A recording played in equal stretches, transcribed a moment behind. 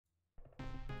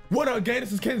What up, gang?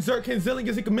 This is KenZerk, KenZillion,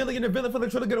 is a chameleon, and villain from the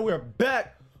trailer. We're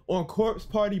back on Corpse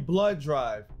Party Blood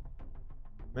Drive.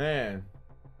 Man,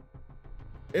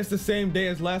 it's the same day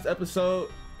as last episode.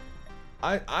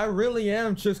 I really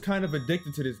am just kind of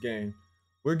addicted to this game.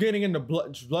 We're getting into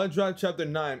Blood Drive Chapter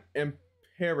 9,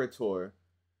 Imperator.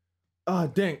 Ah,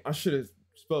 dang, I should have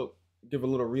give a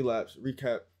little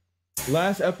recap.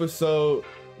 Last episode,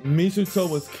 Misutos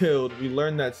was killed. We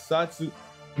learned that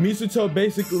Misutos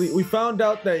basically, we found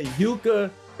out that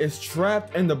Yuka is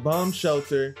trapped in the bomb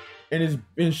shelter and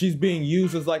she's being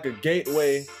used as like a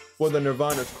gateway for the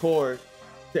Nirvana's core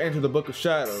to enter the Book of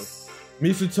Shadows.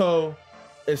 Misutos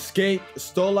escaped,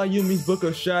 stole Ayumi's Book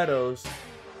of Shadows,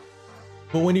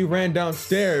 but when he ran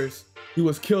downstairs, he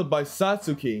was killed by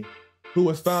Satsuki, who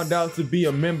was found out to be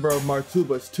a member of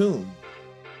Martuba's tomb.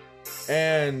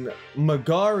 And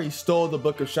Magari stole the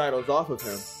Book of Shadows off of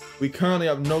him. We currently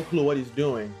have no clue what he's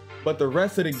doing, but the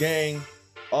rest of the gang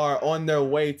are on their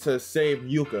way to save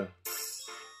Yuka.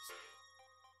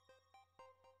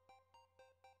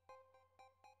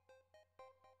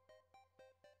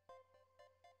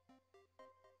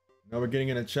 Now we're getting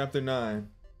into Chapter 9.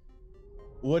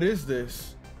 What is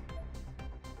this?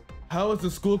 How has the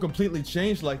school completely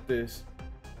changed like this?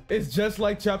 It's just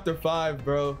like Chapter 5,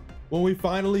 bro. When we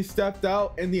finally stepped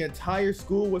out and the entire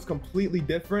school was completely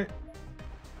different.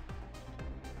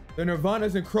 The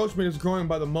Nirvana's encroachment is growing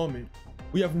by the moment.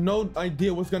 We have no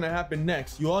idea what's gonna happen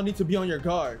next. You all need to be on your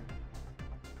guard.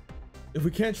 If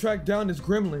we can't track down this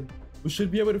gremlin, we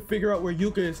should be able to figure out where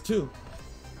Yuka is too.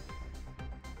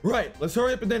 Right, let's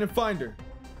hurry up and then find her.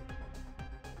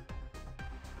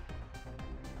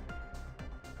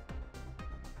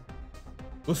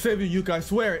 We'll save you, Yuka, I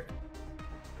swear it.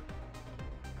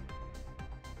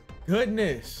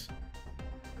 Goodness.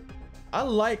 I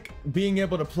like being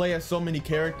able to play as so many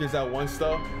characters at once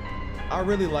though. I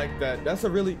really like that. That's a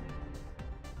really...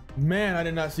 Man, I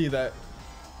did not see that.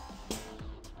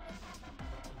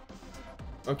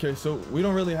 Okay, so we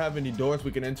don't really have any doors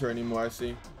we can enter anymore, I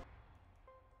see.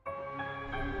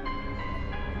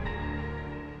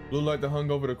 Blue light that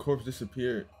hung over the corpse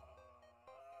disappeared.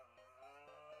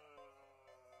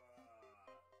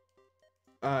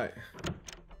 Alright.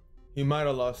 He might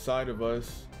have lost sight of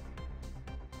us.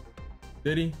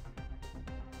 Did he?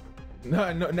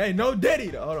 No, did he?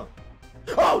 Hold on.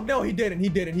 Oh, no, he didn't. He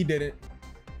didn't.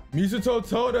 Misutos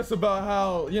told us about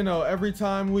how, you know, every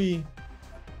time we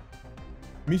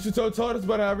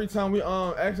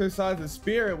exercise the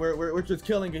spirit, we're just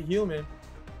killing a human.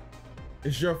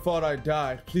 It's your fault I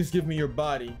died. Please give me your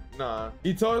body. Nah.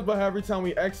 He told us about how every time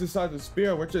we exercise the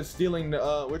spirit, we're just killing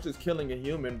a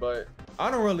human, but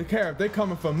I don't really care. If they're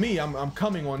coming for me, I'm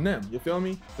coming on them. You feel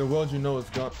me? The world you know is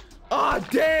gone. Ah,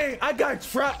 dang! I got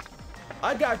trapped.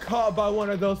 I got caught by one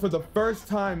of those for the first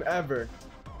time ever.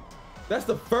 That's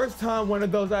the first time one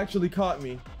of those actually caught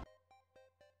me.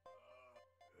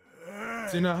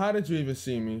 See, now, how did you even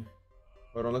see me?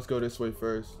 Hold on, let's go this way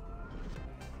first.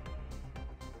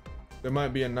 There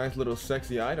might be a nice little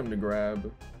sexy item to grab.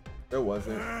 There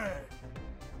wasn't.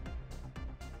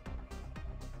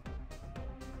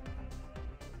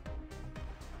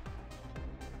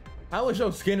 How was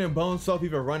your skin and bone self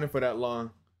even running for that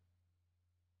long?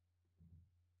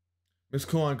 Miss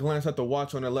Kuon glanced at the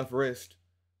watch on her left wrist.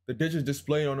 The digits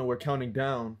displayed on it were counting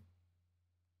down.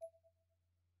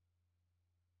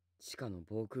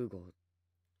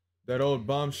 That old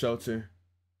bomb shelter.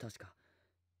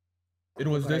 It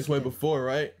was this way before,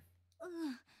 right?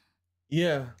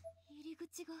 Yeah.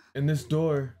 And this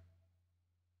door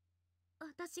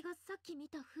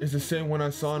is the same one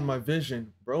I saw in my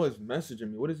vision. Bro is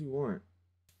messaging me. What does he want?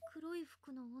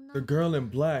 The girl in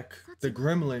black, the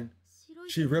gremlin.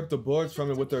 She ripped the boards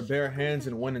from it with her bare hands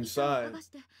and went inside.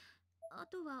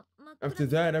 After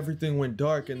that, everything went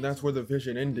dark, and that's where the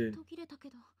vision ended.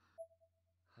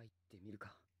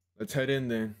 Let's head in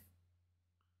then.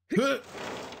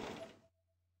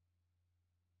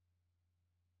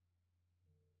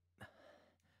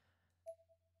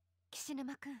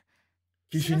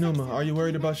 Kishinuma, are you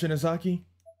worried about Shinozaki?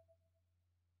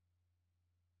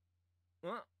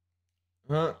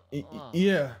 Huh?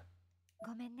 Yeah.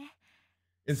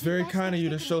 It's very kind of you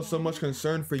to show so much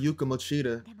concern for Yuka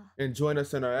Mochida and join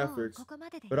us in our efforts,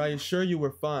 but I assure you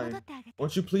we're fine.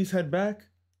 Won't you please head back?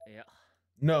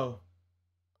 No.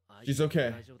 She's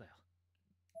okay.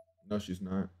 No, she's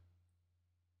not.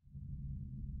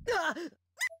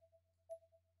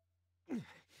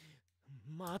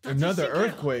 Another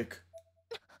earthquake.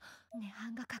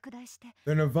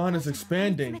 The Nirvana is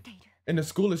expanding, and the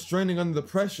school is straining under the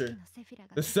pressure.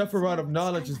 The Sephiroth of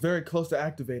knowledge is very close to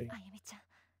activating.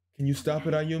 Can you stop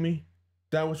it, Ayumi?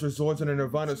 That which resorts in a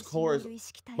nirvana's core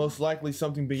is most likely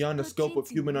something beyond the scope of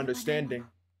human understanding.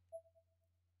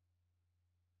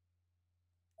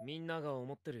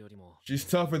 She's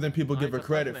tougher than people give her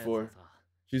credit for.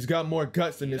 She's got more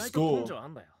guts than this school.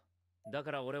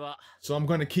 So I'm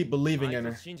gonna keep believing in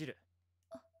her.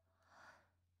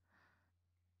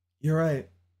 You're right.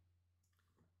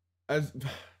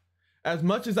 As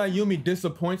much as Ayumi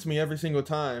disappoints me every single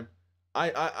time,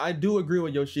 I do agree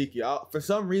with Yoshiki. For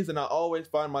some reason, I always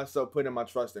find myself putting my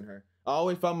trust in her. I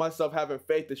always find myself having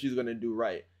faith that she's gonna do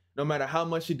right, no matter how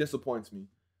much she disappoints me.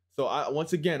 So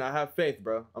once again, I have faith,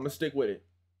 bro. I'm gonna stick with it.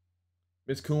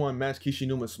 Miss Kuon matched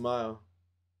Kishinuma's smile.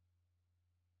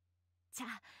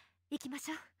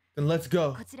 Then let's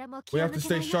go. We have to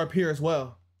stay sharp here as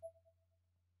well.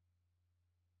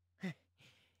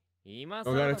 Don't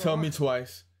gotta tell me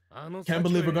twice. Can't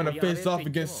believe we're gonna face off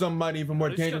against somebody even more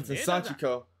dangerous than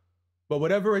Sachiko. But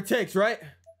whatever it takes, right?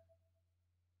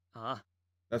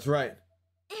 That's right.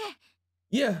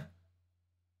 Yeah.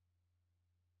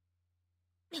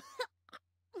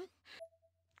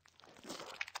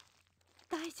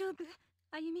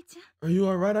 Are you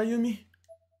alright, Ayumi?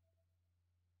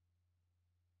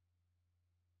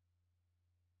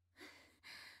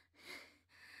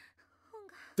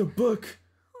 The book.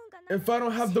 If I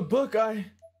don't have the book,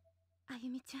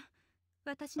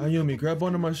 Ayumi, grab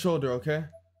onto my shoulder, okay?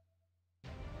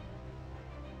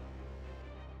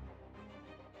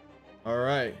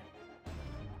 Alright.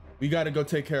 We gotta go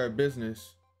take care of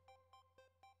business.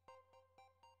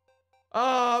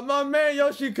 Ah, my man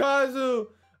Yoshikazu!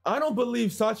 I don't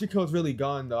believe Sachiko's really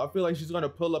gone, though. I feel like she's gonna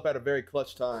pull up at a very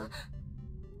clutch time.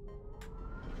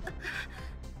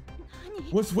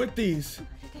 What's with these?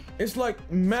 It's like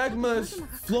magma's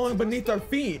flowing beneath our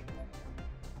feet.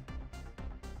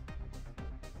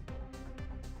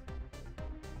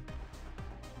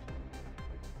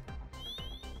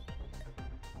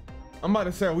 I'm about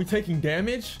to say, are we taking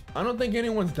damage? I don't think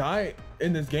anyone's died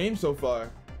in this game so far.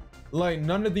 Like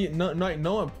none of the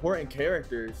no important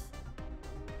characters.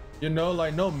 You know,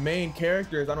 like no main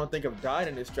characters I don't think have died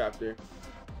in this chapter.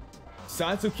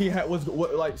 Satsuki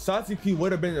Satsuki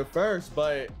would have been the first,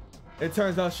 but it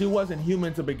turns out she wasn't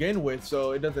human to begin with,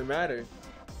 so it doesn't matter.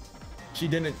 She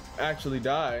didn't actually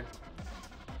die.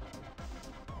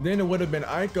 Then it would have been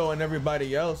Aiko and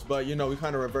everybody else, but you know, we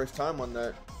kind of reversed time on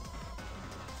that.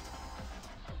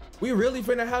 We really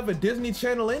finna have a Disney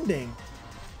Channel ending.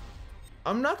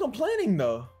 I'm not complaining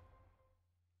though.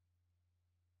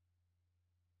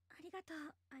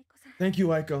 Thank you,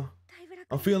 Aiko.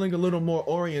 I'm feeling a little more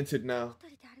oriented now.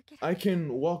 I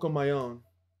can walk on my own.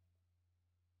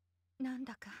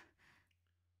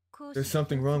 There's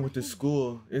something wrong with this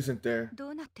school, isn't there?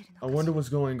 I wonder what's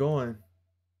going on.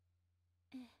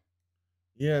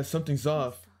 Yeah, something's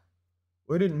off.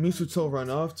 Where did Misuto run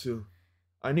off to?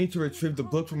 I need to retrieve the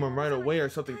book from him right away or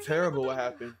something terrible will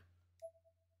happen.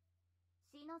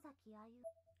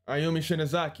 Ayumi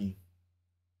Shinozaki.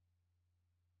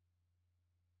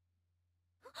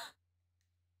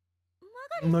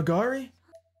 Magari?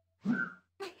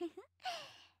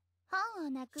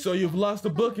 So you've lost the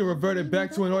book and reverted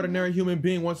back to an ordinary human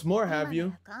being once more, have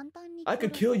you? I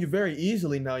could kill you very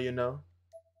easily now, you know.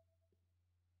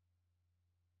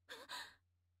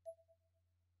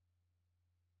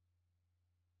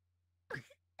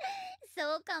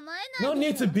 No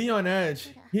need to be on edge.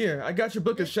 Here, I got your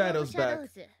book of shadows back.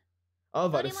 I was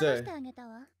about to say.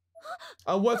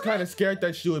 I was kind of scared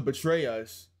that she would betray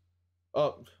us.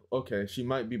 Oh, okay, she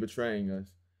might be betraying us.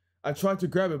 I tried to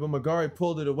grab it, but Magari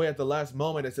pulled it away at the last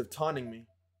moment as if taunting me.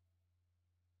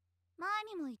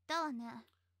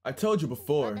 I told you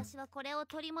before.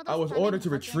 I was ordered to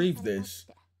retrieve this.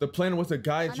 The plan was to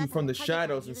guide you from the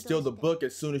shadows and steal the book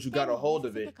as soon as you got a hold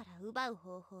of it.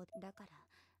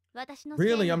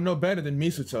 Really, I'm no better than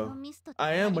Misuto.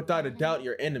 I am without a doubt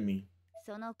your enemy.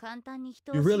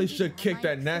 You really should kick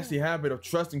that nasty habit of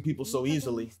trusting people so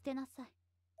easily.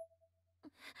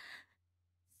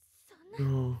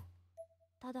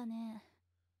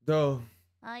 Though,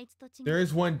 there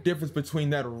is one difference between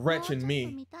that wretch and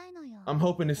me. I'm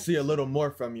hoping to see a little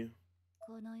more from you.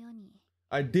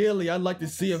 Ideally, I'd like to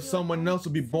see if someone else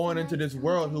will be born into this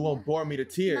world who won't bore me to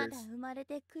tears.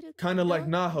 Kinda like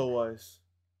Naho was.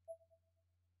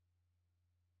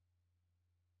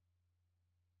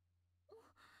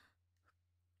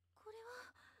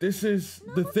 This is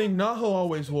the thing Naho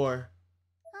always wore.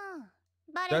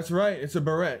 That's right, it's a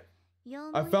beret.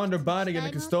 I found her body in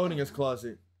the custodian's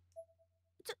closet.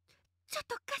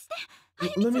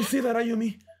 Let me see that,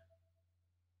 Ayumi.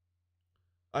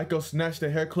 Aiko snatched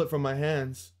the hair clip from my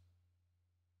hands.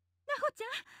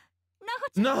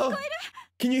 No!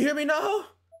 Can you hear me now?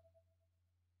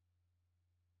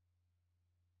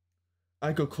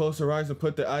 Aiko closed her eyes and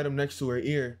put the item next to her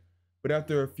ear. But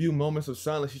after a few moments of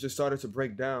silence, she just started to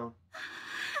break down.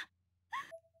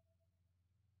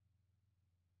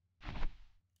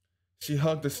 She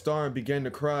hugged the star and began to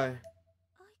cry.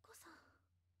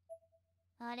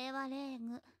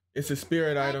 It's a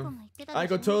spirit item.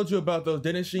 Aiko told you about those,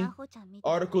 didn't she?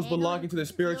 Articles belonging to the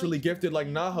spiritually gifted like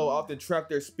Naho often trap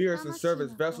their spirits and serve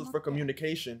as vessels for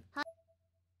communication.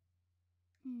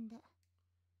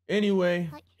 Anyway,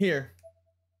 here.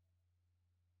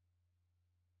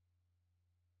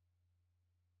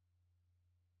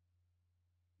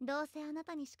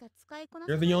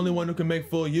 You're the only one who can make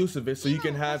full use of it, so you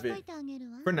can have it.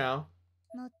 For now.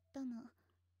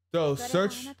 Though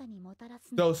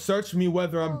search me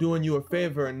whether I'm doing you a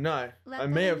favor or not. I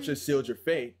may have just sealed your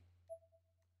fate.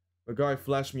 Magari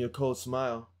flashed me a cold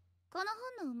smile.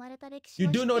 You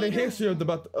do know the history of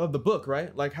the book,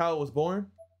 right? Like how it was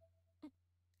born?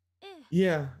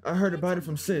 Yeah, I heard about it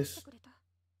from sis.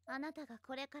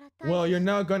 Well, you're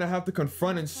now gonna have to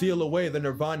confront and seal away the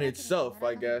Nirvana itself,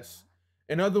 I guess.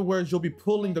 In other words, you'll be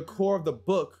pulling the core of the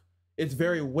book, its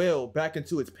very will, back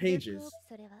into its pages.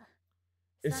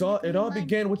 It all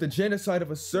began with the genocide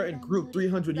of a certain group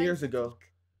 300 years ago,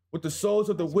 with the souls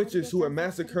of the witches who were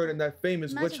massacred in that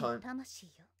famous witch hunt.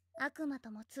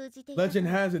 Legend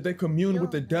has it they communed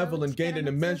with the devil and gained an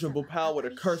immeasurable power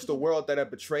to curse the world that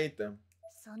had betrayed them.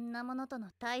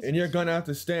 And you're gonna have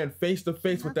to stand face to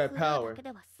face with that power.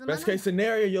 Best case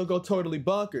scenario, you'll go totally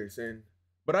bonkers,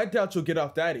 but I doubt you'll get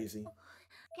off that easy.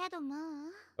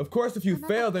 Of course, if you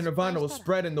fail, then Nirvana will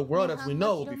spread in the world as we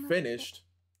know will be finished.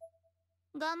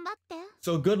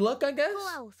 So good luck, I guess?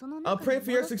 I'll pray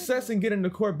for your success in getting the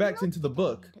core back into the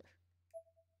book.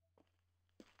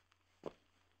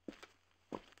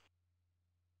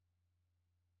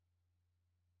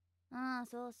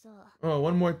 Oh,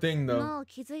 one more thing though.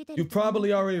 You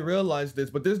probably already realized this,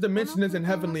 but this dimension isn't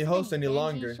Heavenly Host any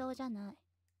longer.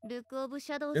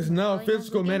 It's now a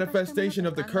physical manifestation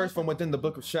of the curse from within the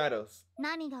Book of Shadows.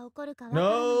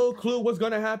 No clue what's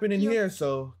gonna happen in here,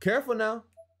 so careful now.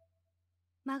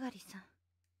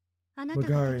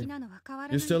 Magari,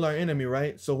 you're still our enemy,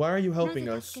 right? So why are you helping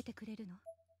us?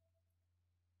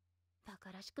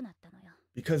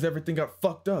 Because everything got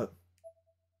fucked up.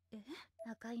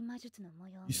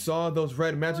 You saw those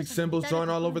red magic symbols drawn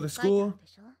all over the school?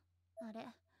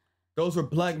 Those were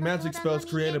black magic spells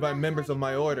created by members of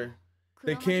my order.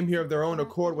 They came here of their own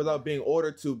accord without being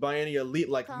ordered to by any elite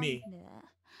like me.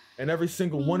 And every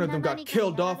single one of them got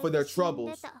killed off for their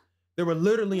troubles. They were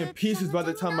literally in pieces by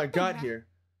the time I got here.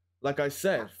 Like I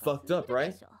said, fucked up,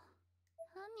 right?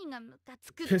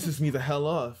 Pisses me the hell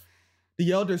off.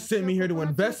 The elders sent me here to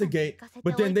investigate,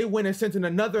 but then they went and sent in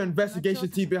another investigation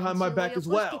team behind my back as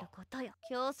well.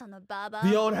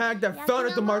 The old hag that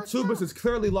founded the Martubas has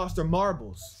clearly lost her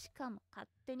marbles.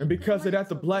 And because of that,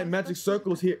 the black magic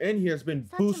circles here has been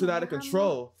boosted out of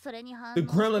control. The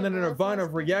gremlin and the Nirvana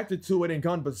have reacted to it and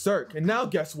gone berserk. And now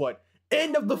guess what?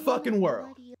 End of the fucking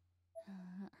world.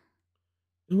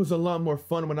 It was a lot more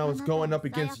fun when I was going up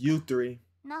against you three.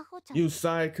 You,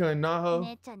 Sayaka, and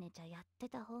Naho.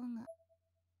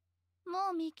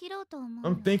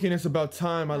 I'm thinking it's about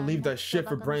time I leave that shit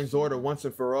for Brain's order once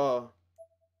and for all.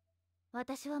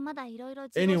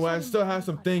 Anyway, I still have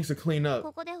some things to clean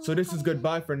up, so this is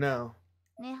goodbye for now.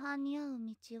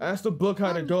 I asked the book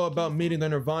how to go about meeting the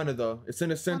Nirvana though. It's in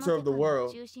the center of the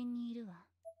world.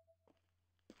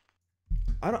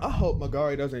 I hope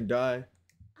Magari doesn't die.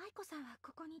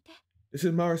 This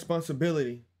is my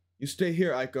responsibility. You stay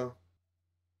here, Aiko.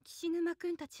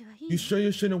 You sure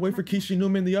you shouldn't wait for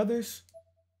Kishinuma and the others?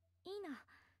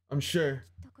 I'm sure.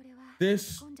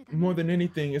 This, more than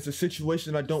anything, is a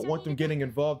situation I don't want them getting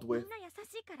involved with.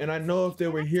 And I know if they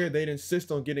were here, they'd insist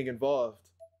on getting involved.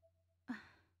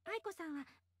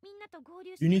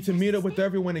 You need to meet up with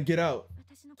everyone and get out.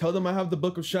 Tell them I have the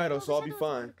Book of Shadows, so I'll be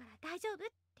fine.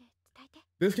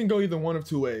 This can go either one of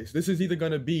two ways. This is either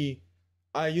going to be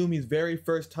Ayumi's very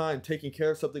first time taking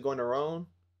care of something on her own,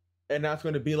 and that's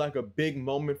going to be like a big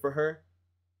moment for her.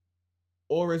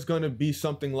 Or it's going to be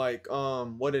something like,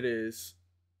 what it is.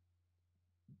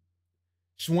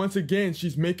 Once again,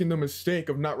 she's making the mistake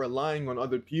of not relying on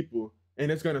other people,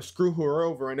 and it's going to screw her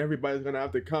over, and everybody's going to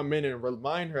have to come in and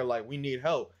remind her, like, we need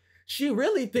help. She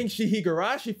really thinks she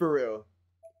Higurashi for real.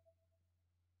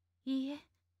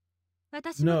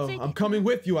 No, I'm coming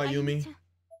with you, Ayumi.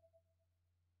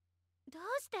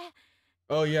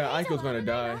 Oh yeah, Aiko's gonna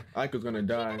die. Aiko's gonna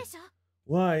die.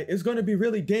 Why? It's gonna be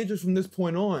really dangerous from this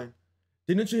point on.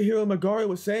 Didn't you hear what Magari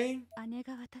was saying?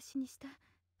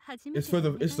 It's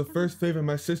the first favor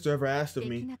my sister ever asked of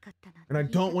me, and I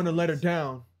don't want to let her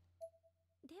down.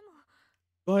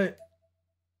 But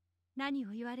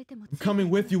I'm coming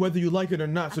with you whether you like it or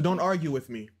not, so don't argue with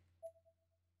me.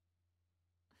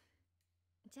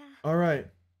 Alright,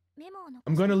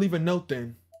 I'm gonna leave a note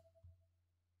then.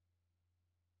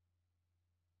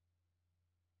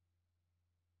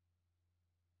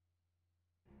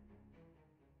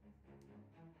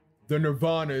 The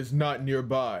Nirvana is not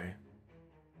nearby.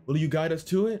 Will you guide us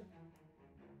to it?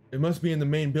 It must be in the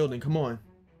main building, come on.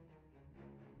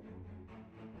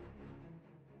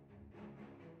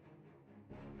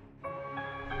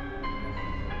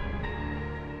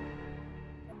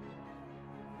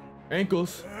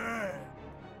 Ankles.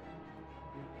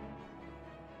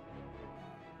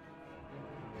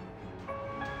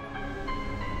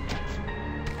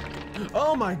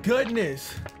 Oh my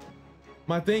goodness.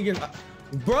 My thing is,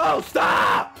 bro,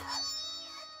 stop!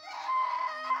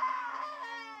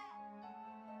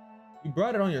 You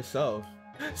brought it on yourself.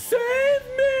 Save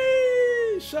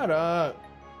me! Shut up.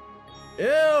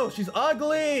 Ew, she's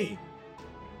ugly.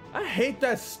 I hate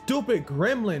that stupid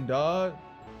gremlin, dog.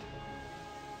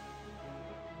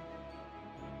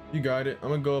 You got it. I'm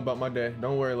gonna go about my day.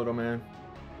 Don't worry, little man.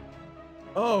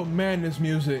 Oh man, this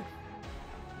music.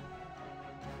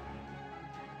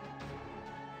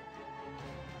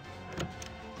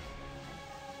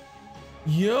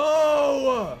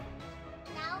 Yo!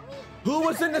 Naomi. Who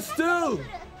was in the stew?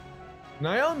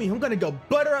 Naomi, I'm gonna go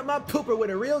butter up my pooper with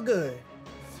it real good.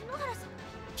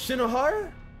 Shinohara?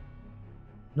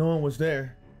 No one was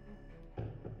there.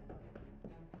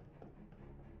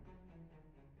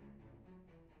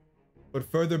 But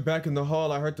further back in the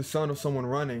hall, I heard the sound of someone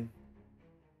running.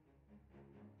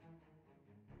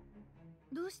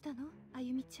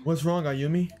 What's wrong,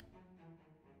 Ayumi?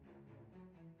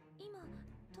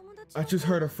 I just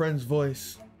heard a friend's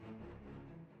voice.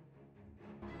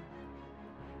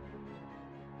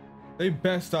 They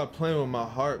best stop playing with my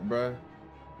heart, bruh.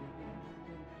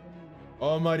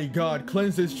 Almighty God,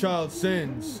 cleanse this child's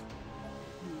sins.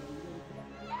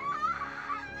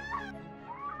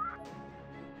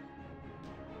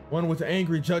 One with an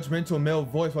angry, judgmental male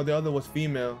voice while the other was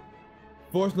female.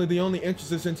 Fortunately, the only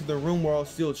entrances into the room were all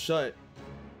sealed shut.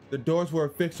 The doors were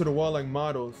affixed to the wall like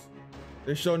models.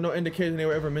 They showed no indication they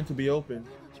were ever meant to be open.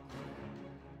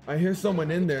 I hear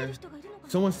someone in there.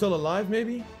 Someone still alive,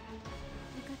 maybe?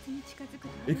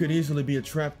 It could easily be a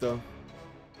trap, though.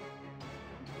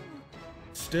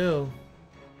 Still.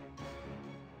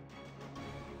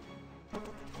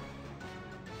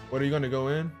 What, are you gonna go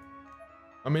in?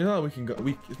 I mean, it's not like we can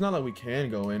go. It's not like we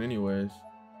can go in, anyways.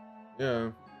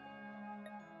 Yeah.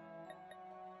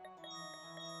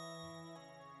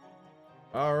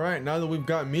 All right, now that we've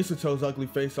got Misutos' ugly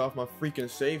face off my freaking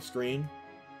save screen.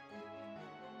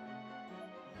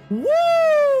 Woo!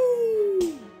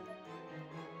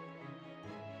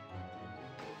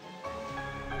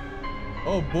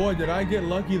 Oh boy, did I get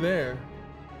lucky there.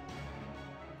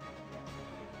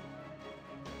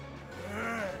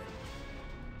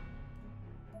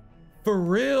 For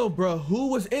real, bro, who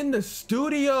was in the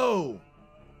studio?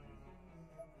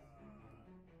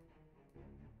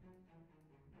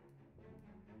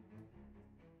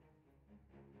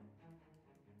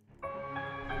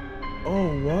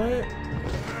 Oh, what?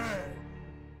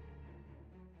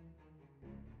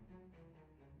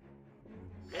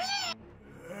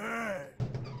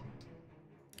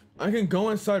 I can go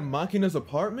inside Makina's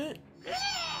apartment?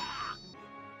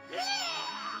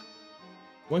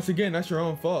 Once again, that's your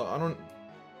own fault. I don't...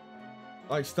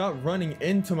 Like, stop running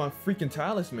into my freaking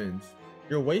talismans.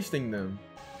 You're wasting them.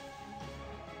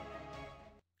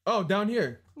 Oh, down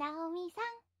here. Naomi-san.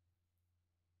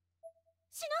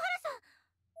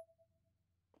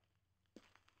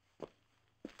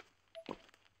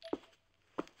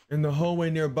 In the hallway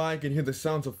nearby, I could hear the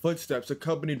sounds of footsteps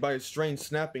accompanied by a strange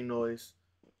snapping noise.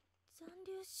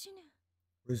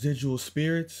 Residual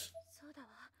spirits?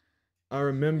 I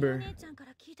remember.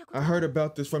 I heard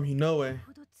about this from Hinoe.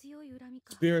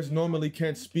 Spirits normally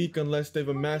can't speak unless they've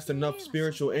amassed enough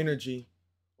spiritual energy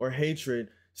or hatred.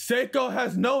 Seiko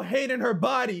has no hate in her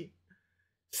body!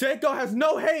 Seiko has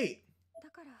no hate!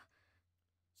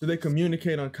 So they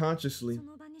communicate unconsciously.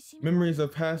 Memories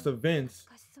of past events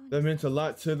that meant a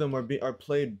lot to them are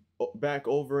played back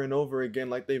over and over again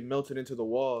like they've melted into the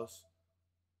walls.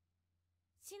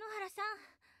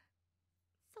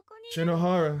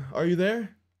 Shinohara, are you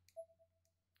there?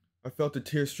 I felt a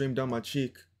tear stream down my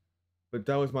cheek, but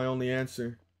that was my only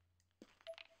answer.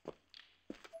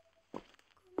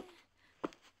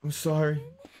 I'm sorry.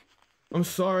 I'm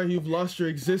sorry you've lost your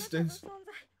existence.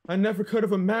 I never could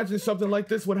have imagined something like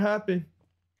this would happen.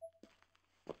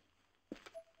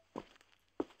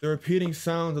 The repeating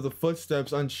sounds of the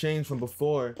footsteps unchanged from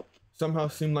before somehow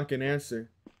seemed like an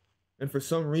answer. And for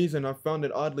some reason, I found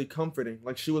it oddly comforting,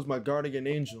 like she was my guardian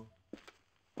angel.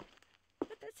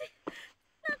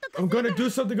 I'm gonna do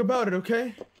something about it,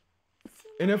 okay?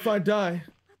 And if I die,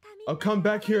 I'll come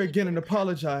back here again and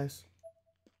apologize.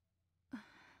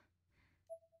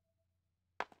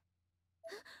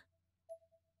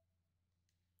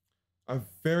 I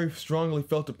very strongly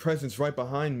felt a presence right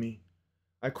behind me.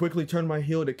 I quickly turned my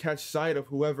heel to catch sight of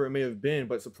whoever it may have been,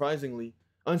 but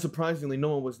unsurprisingly,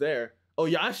 no one was there. Oh,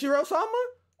 Yashiro-sama?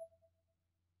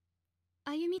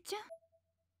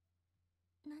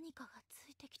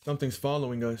 Something's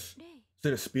following us.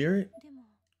 Is it a spirit?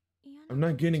 I'm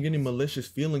not getting any malicious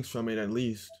feelings from it, at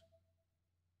least.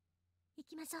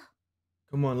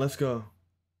 Come on, let's go.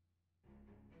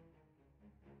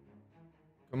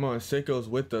 Come on, Seiko's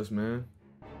with us, man.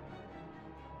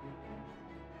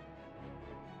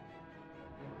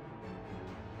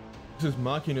 This is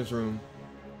Makina's room.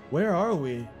 Where are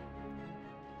we?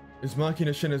 It's Makina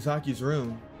Shinazaki's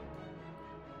room.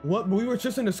 What? We were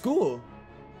just in the school.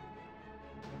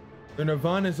 The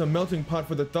Nirvana is a melting pot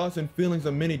for the thoughts and feelings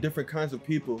of many different kinds of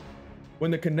people.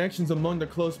 When the connections among the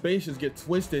close spaces get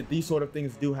twisted, these sort of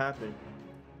things do happen.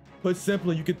 Put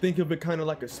simply, you could think of it kind of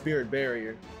like a spirit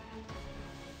barrier.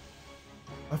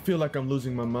 I feel like I'm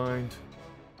losing my mind.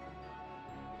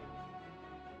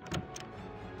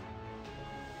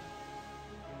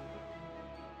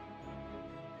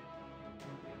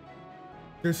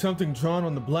 There's something drawn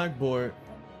on the blackboard.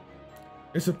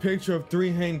 It's a picture of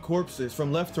 3 hanged corpses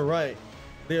from left to right.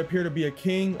 They appear to be a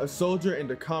king, a soldier,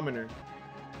 and a commoner.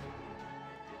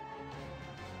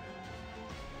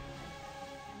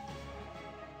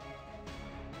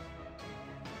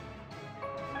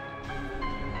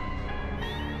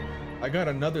 I got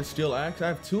another steel axe. I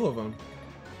have 2 of them.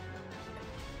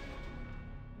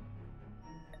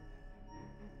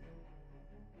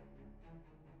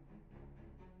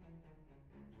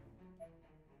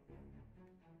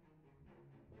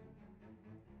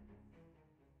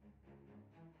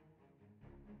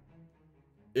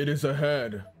 It is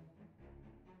ahead.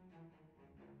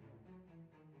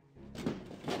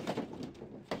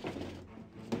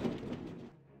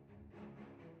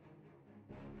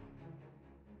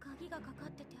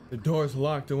 The door is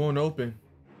locked. It won't open.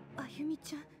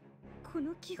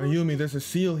 Ayumi, there's a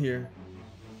seal here.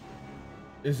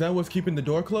 Is that what's keeping the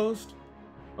door closed?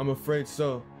 I'm afraid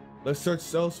so. Let's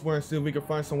search elsewhere and see if we can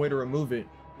find some way to remove it.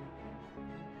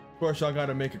 Of course, y'all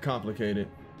gotta make it complicated.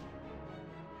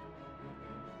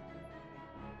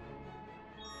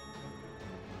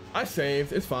 I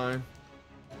saved. It's fine.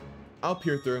 I'll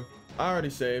peer through. I already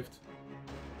saved.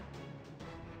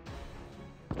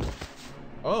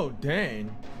 Oh,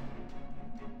 dang.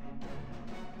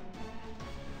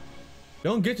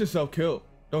 Don't get yourself killed.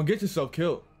 Don't get yourself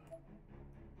killed.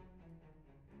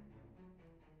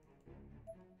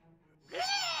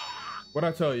 What'd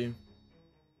I tell you?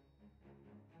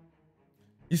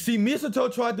 You see, Misuto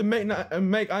tried to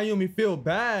make Ayumi feel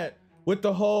bad with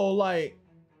the whole, like,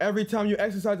 every time you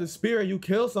exercise a spirit, you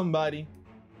kill somebody.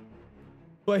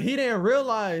 But he didn't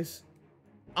realize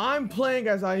I'm playing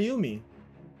as Ayumi.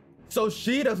 So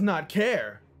she does not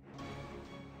care.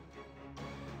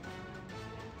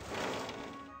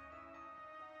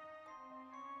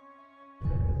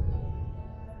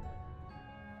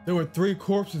 There were 3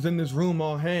 corpses in this room,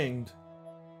 all hanged.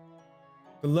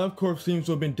 The left corpse seems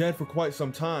to have been dead for quite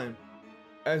some time,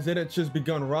 as it had just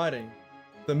begun rotting.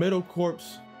 The middle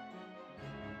corpse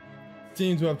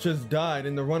seems to have just died,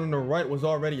 and the one on the right was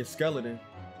already a skeleton.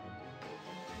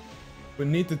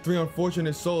 Beneath the 3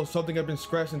 unfortunate souls, something had been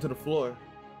scratched into the floor.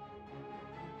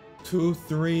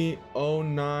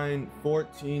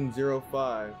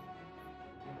 23091405.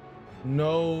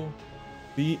 Noblelot.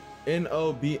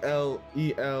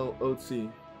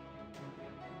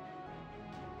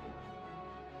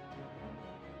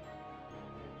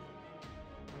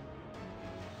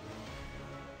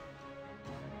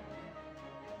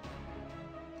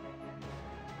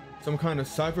 Some kind of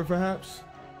cipher, perhaps?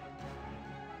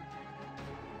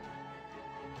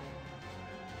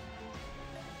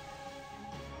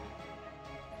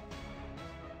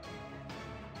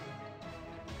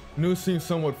 News seems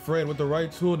somewhat frayed. With the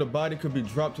right tool, the body could be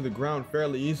dropped to the ground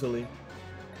fairly easily.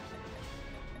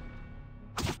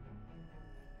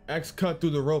 Axe cut through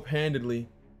the rope handedly,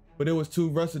 but it was too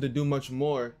rusted to do much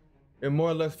more. It more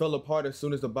or less fell apart as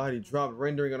soon as the body dropped,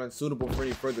 rendering it unsuitable for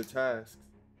any further tasks.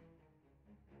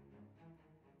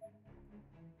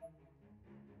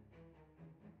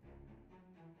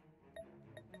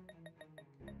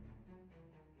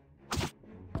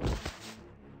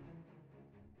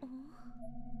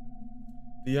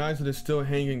 The eyes of the still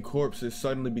hanging corpses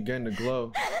suddenly began to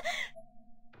glow.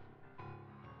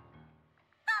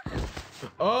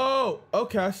 Oh,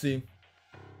 okay, I see.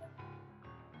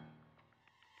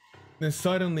 Then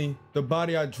suddenly, the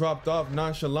body I dropped off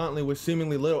nonchalantly with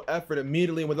seemingly little effort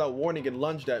immediately and without warning it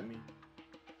lunged at me.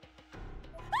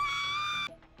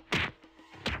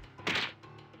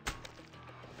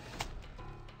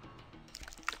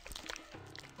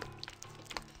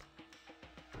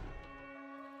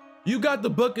 You got the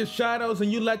Book of Shadows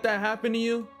and you let that happen to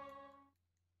you?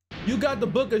 You got the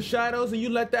Book of Shadows and you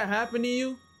let that happen to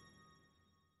you?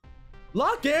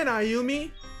 Lock in,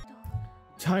 Ayumi!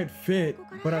 Tight fit,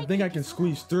 but I think I can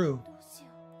squeeze through.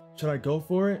 Should I go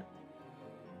for it?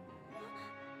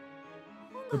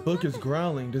 The book is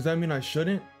growling. Does that mean I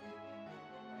shouldn't?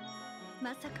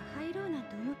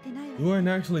 You weren't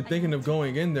actually thinking of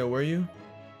going in there, were you?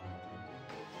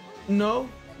 No.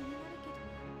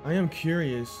 I am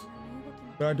curious,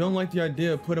 but I don't like the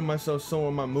idea of putting myself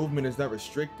somewhere my movement is that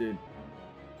restricted.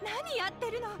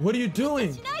 What are you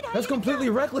doing? That's completely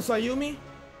reckless, Ayumi.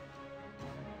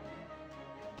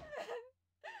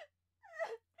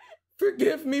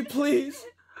 Forgive me, please.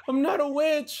 I'm not a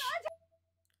witch.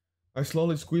 I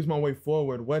slowly squeezed my way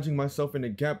forward, wedging myself in the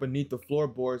gap beneath the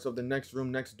floorboards of the next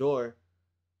room next door.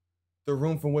 The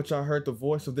room from which I heard the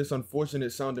voice of this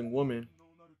unfortunate sounding woman.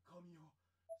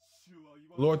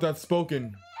 Lord, that's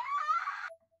spoken.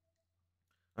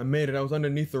 I made it. I was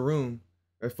underneath the room.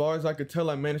 As far as I could tell,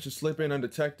 I managed to slip in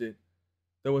undetected.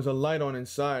 There was a light on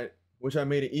inside, which I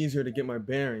made it easier to get my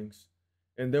bearings.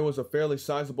 And there was a fairly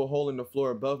sizable hole in the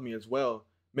floor above me as well,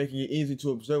 making it easy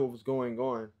to observe what was going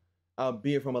on,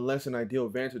 albeit from a less than ideal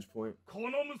vantage point.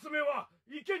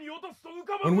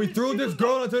 When we threw this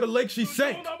girl into the lake, she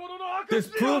sank. This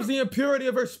proves the impurity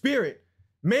of her spirit.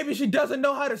 Maybe she doesn't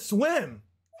know how to swim.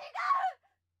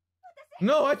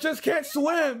 No, I just can't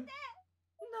swim.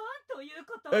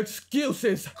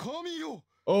 Excuses.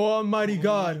 Oh Almighty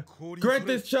God, grant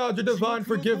this child your divine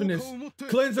forgiveness.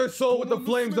 Cleanse her soul with the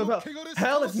flames of hell.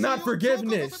 Hell is not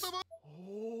forgiveness.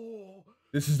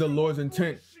 This is the Lord's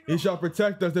intent. He shall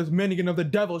protect us. This minion of the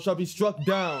devil shall be struck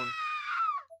down.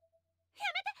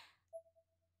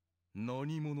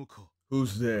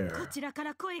 Who's there?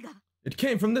 It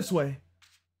came from this way.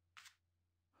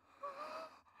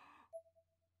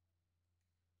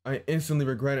 I instantly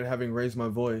regretted having raised my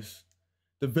voice.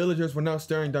 The villagers were now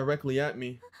staring directly at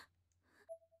me.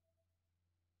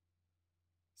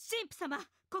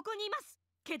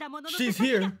 She's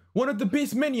here! One of the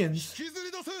beast minions!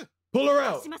 Pull her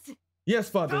out! Yes,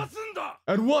 father.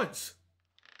 At once!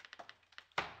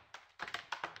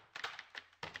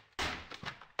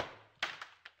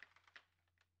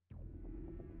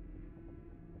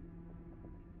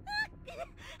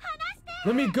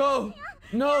 Let me go!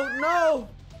 No, no!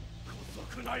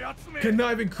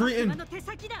 Conniving cretin!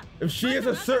 If she is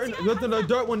a certain within the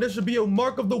dark one, there should be a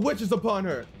mark of the witches upon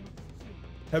her.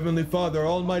 Heavenly Father,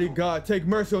 Almighty God, take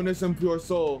mercy on this impure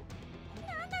soul.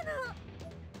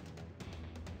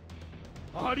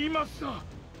 On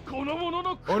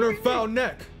her foul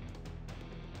neck.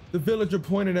 The villager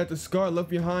pointed at the scar left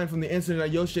behind from the incident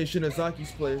at Yoshie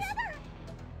Shinazaki's place.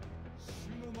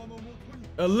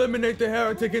 Eliminate the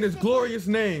heretic in his glorious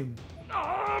name.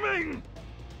 Amen.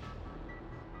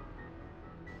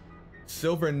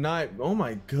 Silver Knight. Oh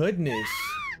my goodness.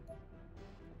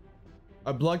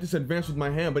 I blocked this advance with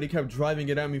my hand, but he kept driving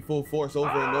it at me full force over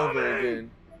and over again.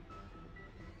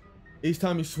 Each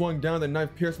time he swung down, the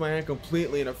knife pierced my hand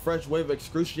completely and a fresh wave of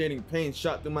excruciating pain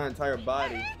shot through my entire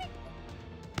body.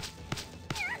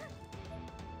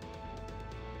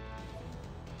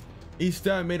 Each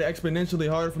stab made it exponentially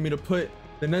harder for me to put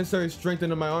the necessary strength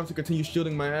into my arms to continue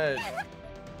shielding my head.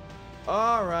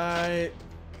 All right.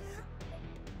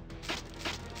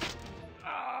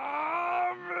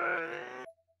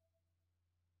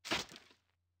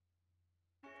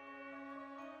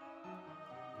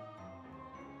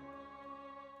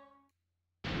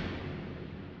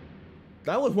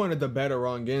 That was one of the better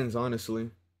wrong ends, honestly,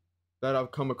 that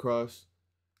I've come across.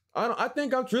 I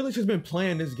think I've really just been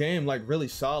playing this game like really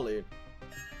solid.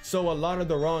 So a lot of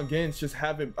the wrong ends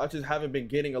I just haven't been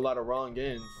getting a lot of wrong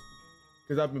ends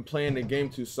because I've been playing the game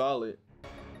too solid.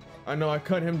 I know I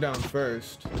cut him down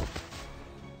first.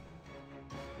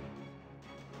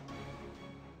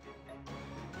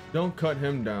 Don't cut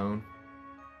him down.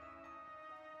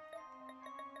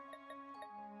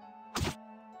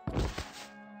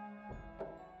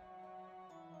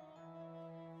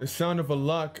 The sound of a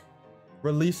lock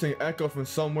releasing echo from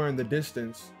somewhere in the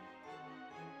distance.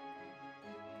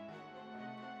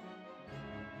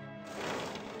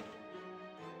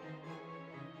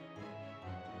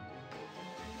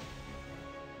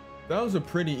 That was a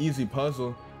pretty easy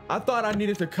puzzle. I thought I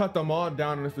needed to cut them all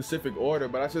down in a specific order,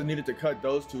 but I just needed to cut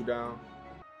those two down.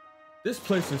 This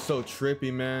place is so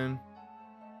trippy, man.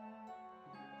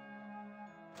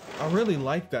 I really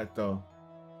like that though.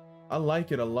 I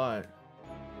like it a lot.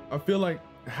 I feel like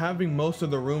having most of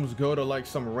the rooms go to like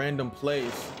some random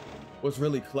place was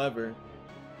really clever.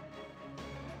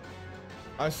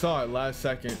 I saw it last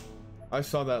second. I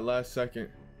saw that last second.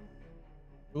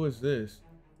 Who is this?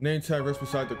 Name tag rests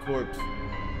beside the corpse.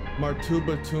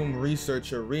 Martuba tomb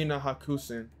researcher Rina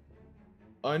Hakusen.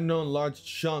 Unknown large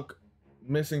chunk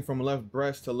missing from left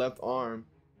breast to left arm.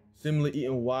 Seemingly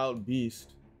eating wild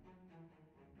beast.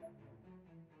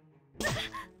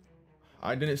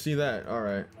 I didn't see that. All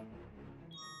right.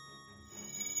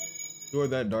 You are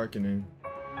that darkening.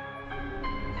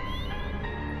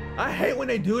 I hate when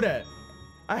they do that.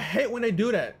 I hate when they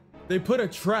do that. They put a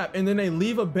trap and then they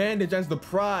leave a bandage as the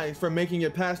prize for making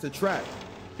it past the trap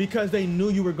because they knew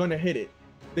you were gonna hit it.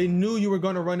 They knew you were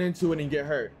gonna run into it and get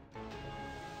hurt.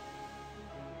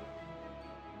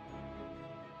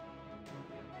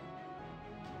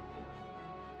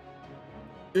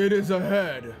 It is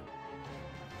ahead.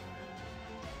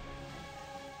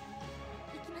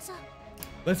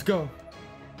 Let's go.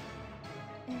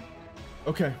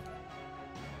 Okay.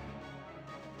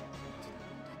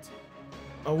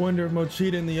 I wonder if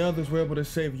Mochita and the others were able to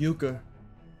save Yuka.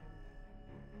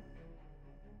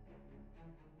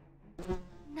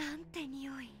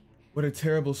 What a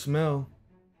terrible smell.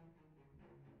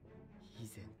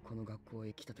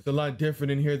 It's a lot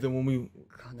different in here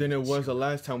than it was the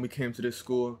last time we came to this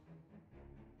school.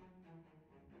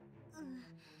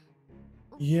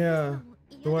 Yeah,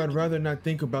 though I'd rather not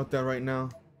think about that right now.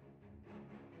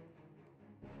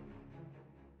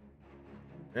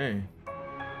 Dang.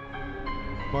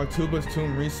 Martuba's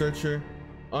tomb researcher.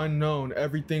 Unknown.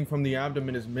 Everything from the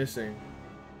abdomen is missing.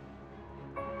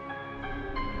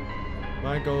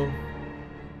 Michael.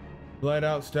 Bled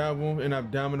out stab wound in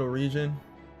abdominal region.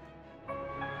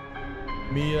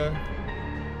 Mia.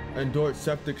 Endured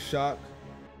septic shock.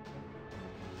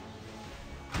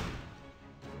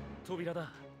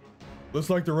 Looks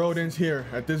like the road ends here,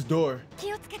 at this door.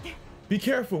 Be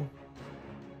careful.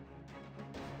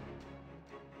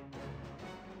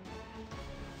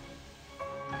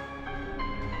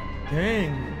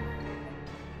 Dang.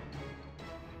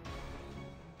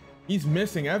 He's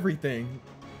missing everything.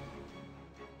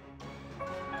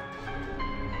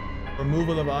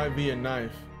 Removal of IV and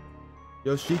knife.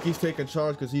 Yoshiki's taking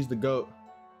charge because he's the GOAT.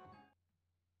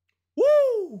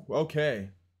 Woo! Okay.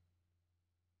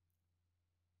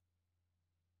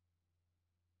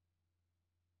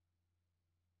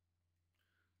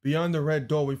 Beyond the red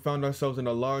door, we found ourselves in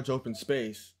a large open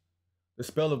space. The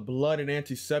smell of blood and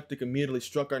antiseptic immediately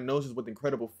struck our noses with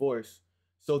incredible force,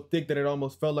 so thick that it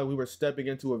almost felt like we were stepping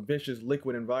into a vicious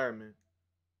liquid environment.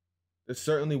 This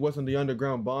certainly wasn't the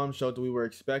underground bomb shelter we were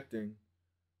expecting.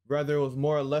 Rather, it was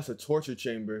more or less a torture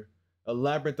chamber, a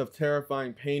labyrinth of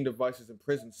terrifying pain devices and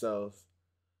prison cells.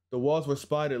 The walls were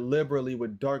spotted liberally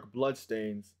with dark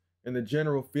bloodstains, and the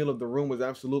general feel of the room was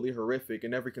absolutely horrific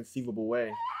in every conceivable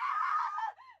way.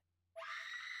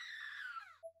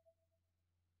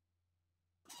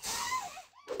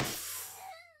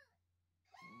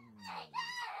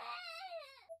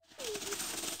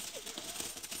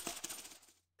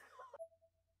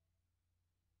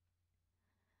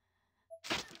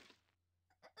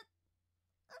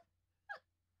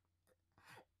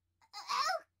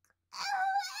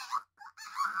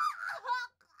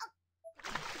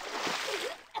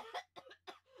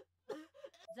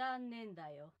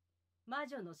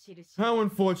 How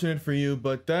unfortunate for you,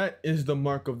 but that is the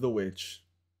mark of the witch.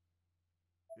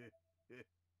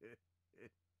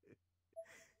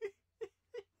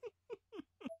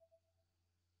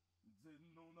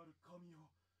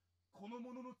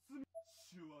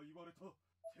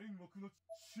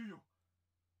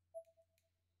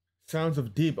 Sounds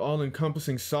of deep,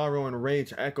 all-encompassing sorrow and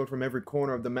rage echoed from every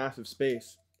corner of the massive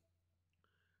space.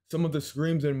 Some of the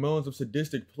screams and moans of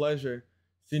sadistic pleasure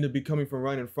seemed to be coming from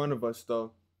right in front of us,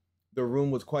 though. The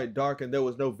room was quite dark and there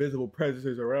was no visible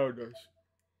presences around us.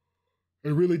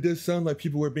 It really did sound like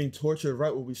people were being tortured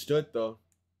right where we stood, though.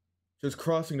 Just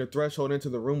crossing the threshold into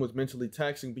the room was mentally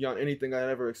taxing beyond anything I had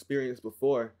ever experienced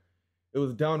before. It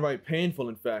was downright painful,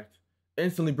 in fact,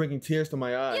 instantly bringing tears to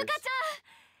my eyes.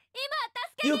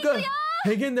 Yuka!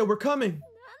 Hang in there, we're coming!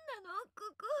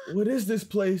 What is this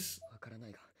place?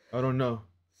 I don't know.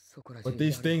 But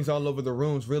these things all over the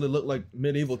rooms really look like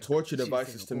medieval torture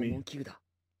devices to me.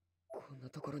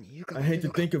 I hate to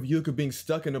think of Yuka being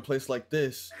stuck in a place like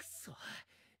this.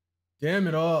 Damn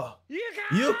it all.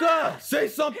 Yuka! Say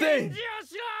something!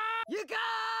 Yuka!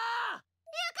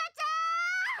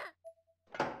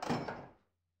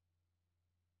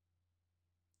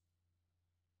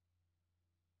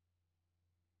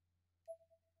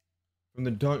 From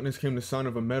the darkness came the sound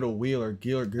of a metal wheel or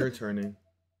gear turning.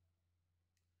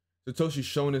 Satoshi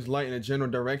shone his light in a general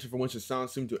direction from which the sound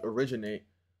seemed to originate,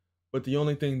 but the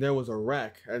only thing there was a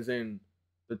rack, as in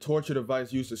the torture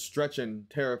device used to stretch and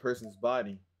tear a person's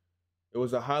body. It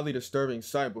was a highly disturbing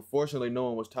sight, but fortunately no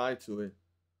one was tied to it.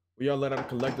 We all let out a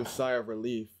collective sigh of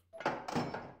relief.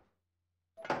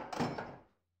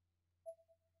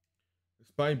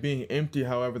 Despite being empty,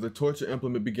 however, the torture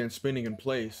implement began spinning in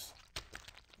place.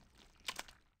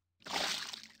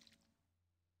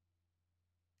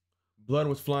 Blood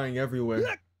was flying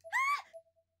everywhere.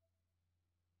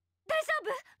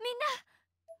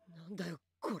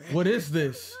 What is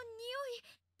this?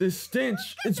 This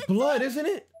stench. It's blood, isn't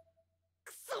it?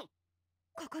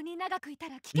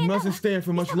 You mustn't stay here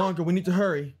for much longer. We need to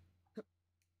hurry.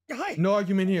 No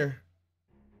argument here.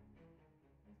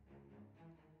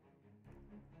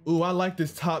 Ooh, I like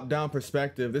this top-down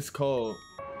perspective. This cold.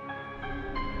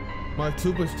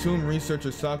 Martupa's tomb researcher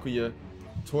Sakuya,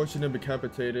 tortured and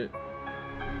decapitated.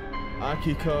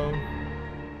 Akiko,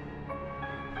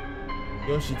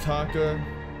 Yoshitaka.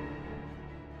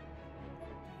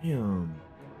 Damn.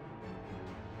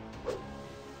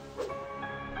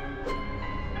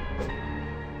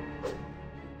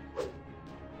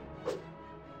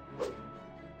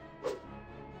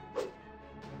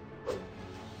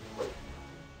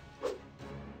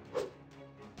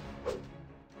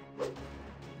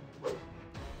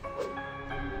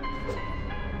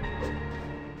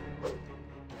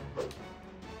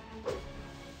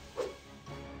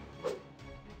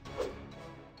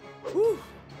 Whew.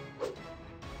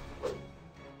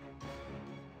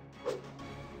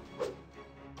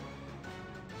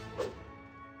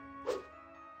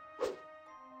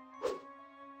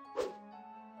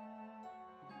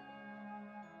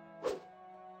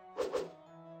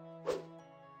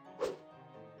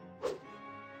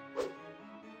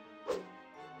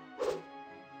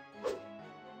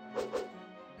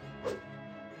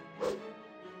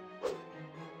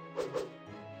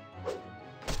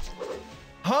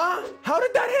 Huh? How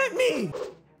did that hit me?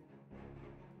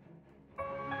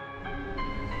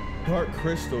 Dark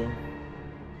crystal.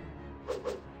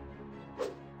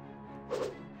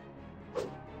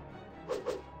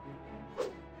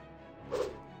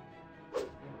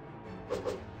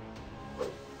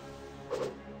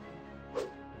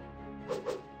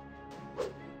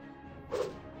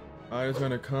 Alright, it's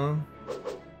gonna come.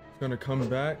 It's gonna come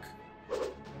back.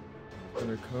 It's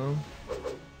gonna come.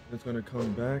 It's gonna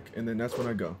come back, and then that's when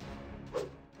I go.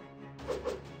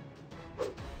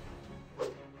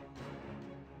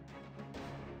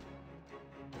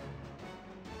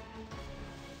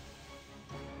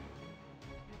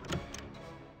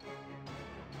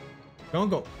 Don't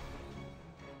go.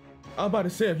 I was about to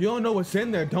say, if you don't know what's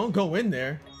in there, don't go in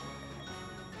there.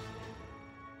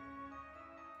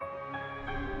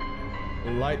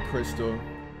 Light crystal.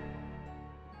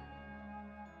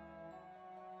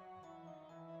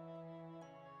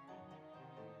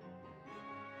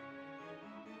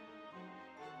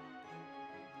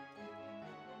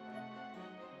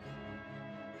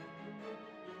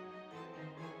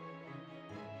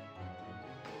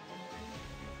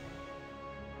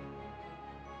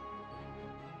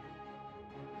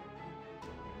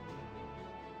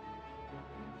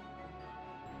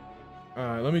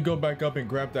 Alright, let me go back up and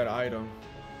grab that item.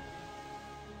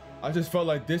 I just felt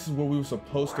like this is where we were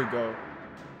supposed to go.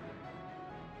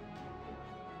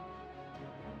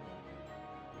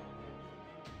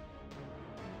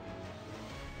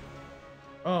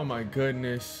 Oh my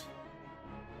goodness.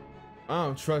 I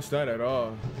don't trust that at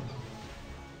all.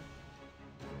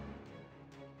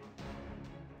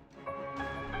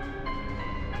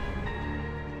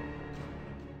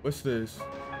 What's this?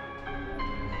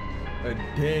 A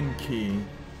den key.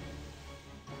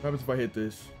 What happens if I hit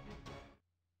this?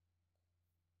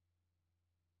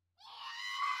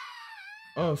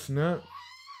 Oh snap.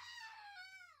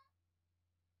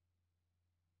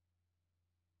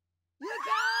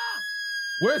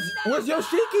 Where's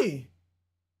Yoshiki?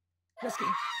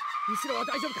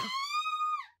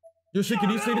 Yoshiki,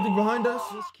 do you see anything behind us?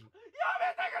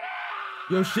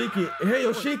 Yoshiki, hey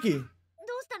Yoshiki.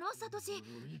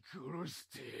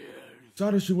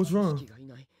 Satoshi, what's wrong?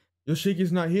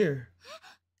 Yoshiki's not here.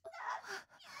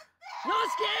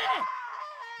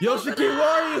 Yoshiki, where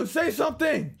are you? Say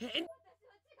something!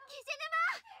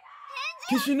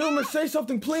 Kishinuma, say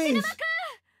something, please!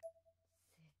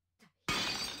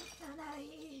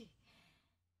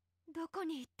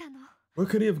 Where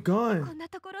could he have gone?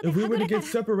 If we were to get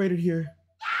separated here.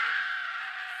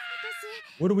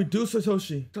 What do we do,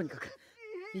 Satoshi?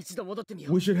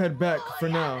 We should head back for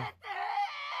now.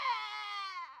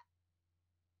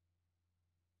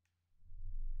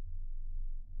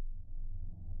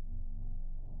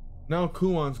 Now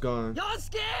Kuon's gone.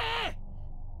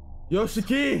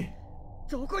 Yoshiki!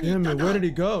 Damn it, where did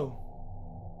he go?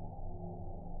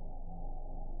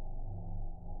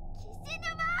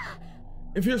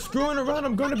 If you're screwing around,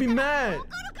 I'm gonna be mad.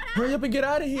 Hurry up and get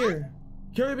out of here.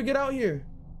 Hurry up and get out here.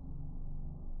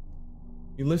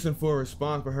 You listen for a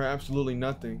response, but heard absolutely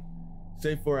nothing,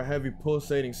 save for a heavy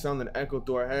pulsating sound that echoed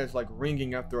through our heads like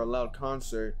ringing after a loud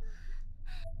concert.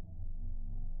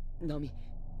 Naomi,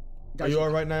 are you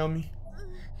alright, Naomi?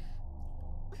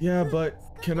 Yeah, but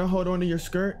can I hold on to your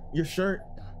skirt? Your shirt?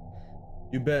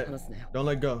 You bet. Don't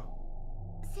let go.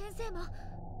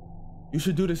 You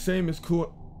should do the same, Miss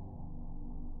Kuon.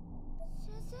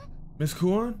 Miss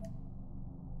Kuon?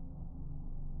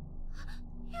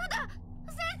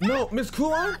 No, Miss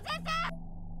Kuon?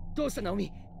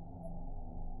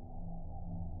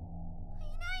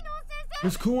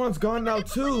 Miss Kuon's gone now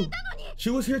too. She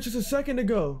was here just a second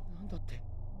ago.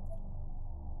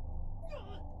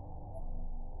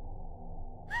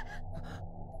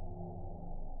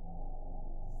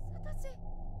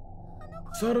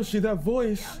 Satoshi, that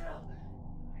voice.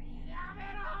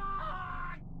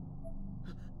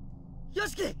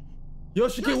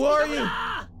 Yoshiki, where are you?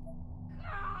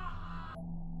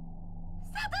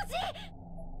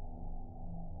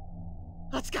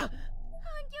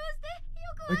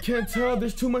 I can't tell,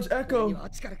 there's too much echo.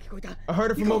 I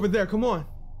heard it from over there, come on.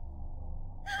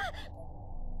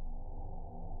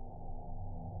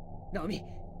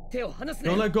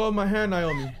 Don't let go of my hand,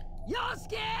 Naomi.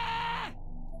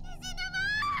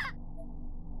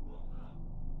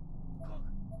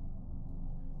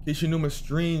 Kishinuma's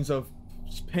streams of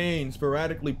pain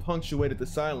sporadically punctuated the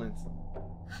silence.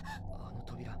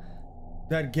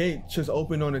 That gate just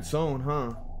opened on its own,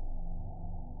 huh?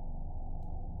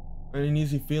 An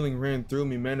uneasy feeling ran through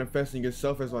me, manifesting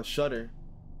itself as I shudder.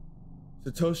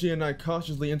 Satoshi and I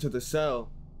cautiously entered the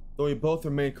cell, though we both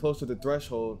remained close to the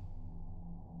threshold.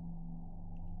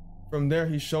 From there,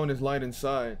 he shone his light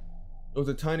inside. It was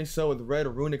a tiny cell with red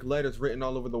runic letters written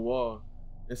all over the wall,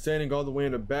 and standing all the way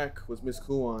in the back was Miss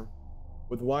Kuon.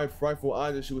 With wide, frightful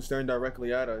eyes as she was staring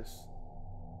directly at us.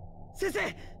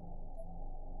 Sensei!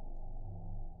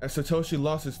 As Satoshi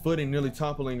lost his footing, nearly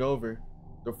toppling over,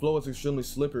 the floor was extremely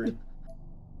slippery.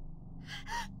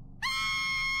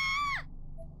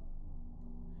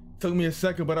 Took me a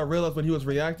second, but I realized what he was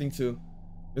reacting to.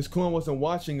 Miss Kuon wasn't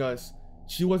watching us.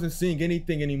 She wasn't seeing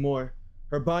anything anymore.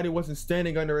 Her body wasn't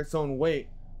standing under its own weight,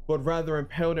 but rather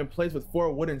impaled in place with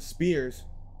 4 wooden spears.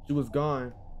 She was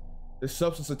gone. The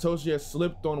substance Satoshi had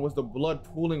slipped on was the blood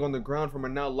pooling on the ground from her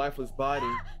now lifeless body.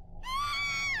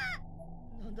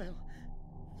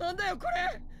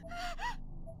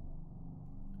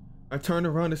 I turned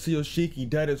around to see Yoshiki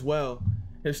dead as well,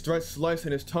 his throat sliced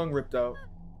and his tongue ripped out.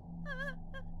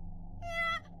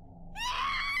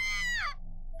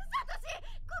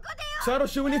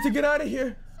 Satoshi, we need to get out of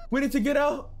here! We need to get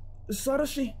out!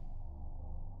 Satoshi!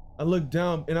 I looked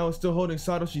down and I was still holding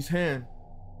Satoshi's hand,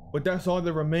 but that's all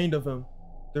that remained of him.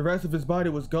 The rest of his body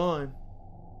was gone.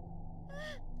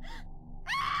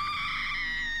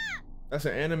 That's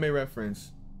an anime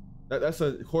reference. That's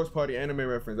a horse party anime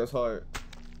reference. That's hard.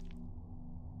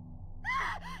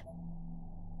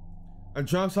 I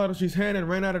dropped Satoshi's hand and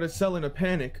ran out of the cell in a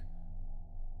panic.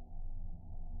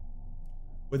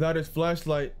 Without his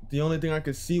flashlight, the only thing I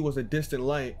could see was a distant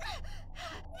light.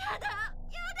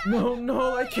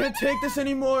 No, I can't take this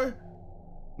anymore.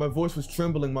 My voice was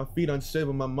trembling, my feet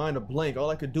unstable, my mind a blank. All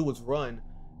I could do was run.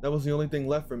 That was the only thing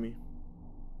left for me.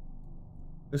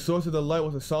 The source of the light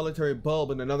was a solitary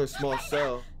bulb in another small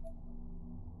cell.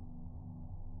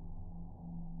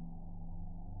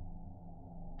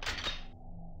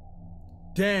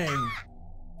 Dang.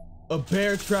 A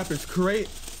bear trap is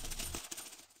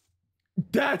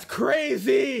That's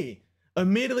crazy!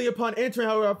 Immediately upon entering,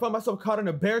 however, I found myself caught in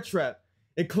a bear trap.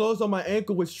 It closed on my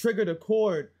ankle, which triggered a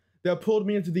cord that pulled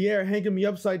me into the air, hanging me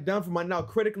upside down from my now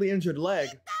critically injured leg.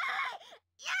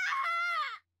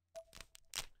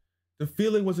 The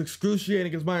feeling was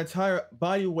excruciating as my entire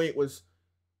body weight was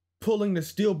pulling the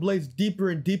steel blades deeper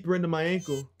and deeper into my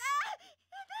ankle.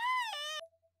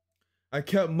 I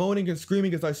kept moaning and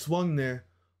screaming as I swung there,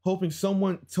 hoping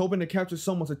to capture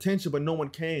someone's attention, but no one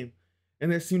came, and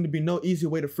there seemed to be no easy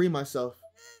way to free myself.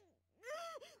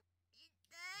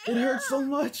 It hurts so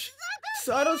much!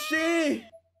 Satoshi!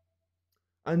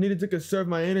 I needed to conserve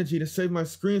my energy to save my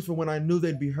screams for when I knew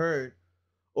they'd be heard.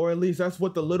 Or at least that's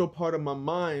what the little part of my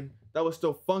mind that was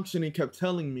still functioning kept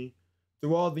telling me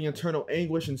through all the internal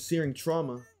anguish and searing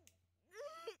trauma.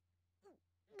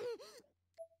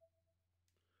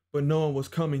 But no one was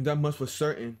coming, that much was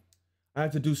certain. I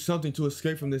had to do something to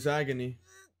escape from this agony.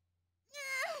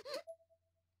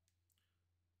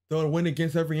 Though it went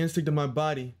against every instinct of my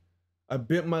body, I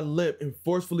bit my lip and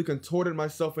forcefully contorted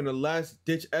myself in a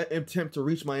last-ditch attempt to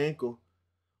reach my ankle.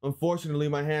 Unfortunately,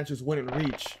 my hands just wouldn't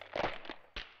reach.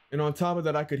 And on top of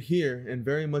that, I could hear, and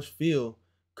very much feel,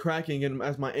 cracking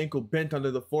as my ankle bent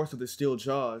under the force of the steel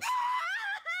jaws.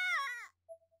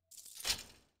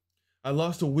 I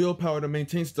lost the willpower to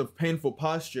maintain such painful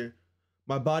posture.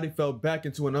 My body fell back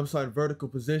into an upside vertical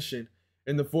position,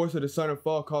 and the force of the sudden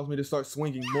fall caused me to start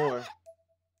swinging more.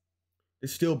 The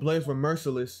steel blades were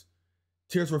merciless.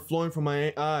 Tears were flowing from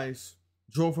my eyes,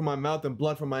 drool from my mouth, and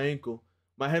blood from my ankle.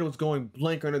 My head was going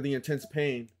blank under the intense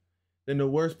pain. Then the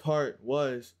worst part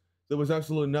was, there was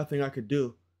absolutely nothing I could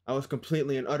do. I was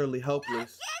completely and utterly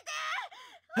helpless.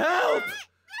 Help!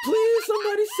 Please,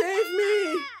 somebody save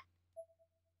me!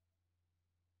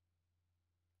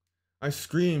 I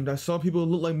screamed. I saw people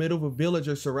who looked like medieval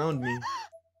villagers surround me.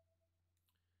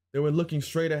 They were looking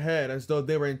straight ahead, as though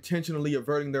they were intentionally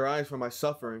averting their eyes from my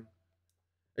suffering.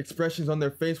 Expressions on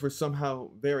their face were somehow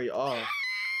very off.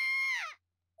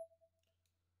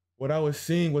 What I was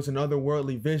seeing was an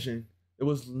otherworldly vision. It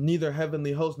was neither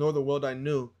heavenly host nor the world I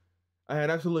knew. I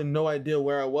had absolutely no idea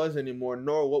where I was anymore,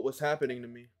 nor what was happening to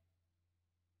me.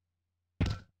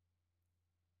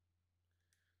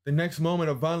 The next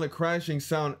moment, a violent crashing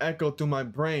sound echoed through my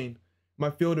brain. My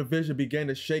field of vision began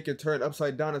to shake and turn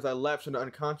upside down as I lapsed into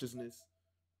unconsciousness.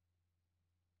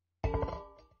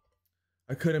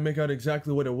 I couldn't make out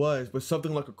exactly what it was, but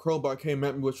something like a crowbar came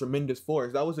at me with tremendous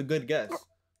force. That was a good guess.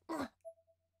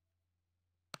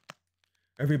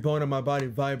 Every bone in my body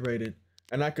vibrated,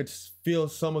 and I could feel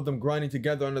some of them grinding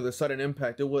together under the sudden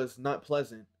impact. It was not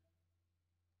pleasant.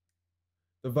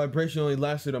 The vibration only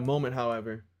lasted a moment,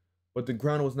 however, but the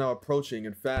ground was now approaching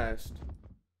and fast.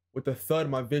 With a thud,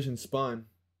 my vision spun.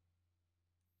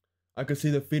 I could see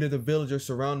the feet of the villagers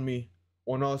surround me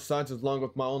on all sides along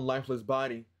with my own lifeless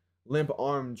body, limp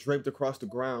arm draped across the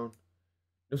ground.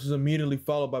 This was immediately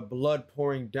followed by blood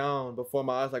pouring down before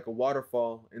my eyes like a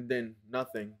waterfall, and then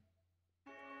nothing.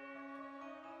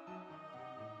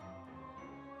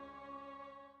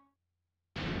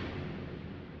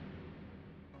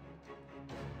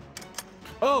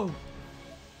 Oh!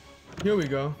 Here we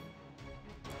go.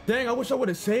 Dang, I wish I would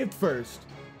have saved first.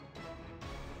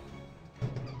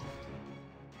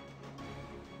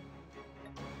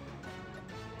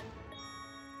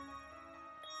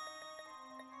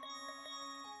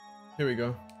 Here we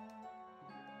go.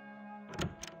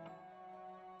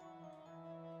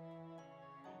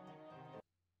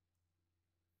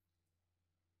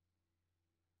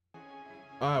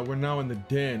 Alright, we're now in the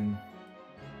den.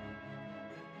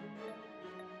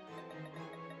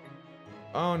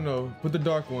 I don't know. Put the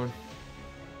dark one.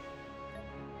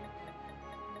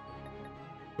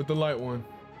 Put the light one.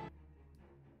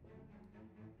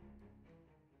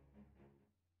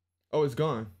 Oh, it's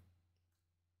gone.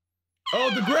 Oh,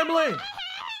 the gremlin!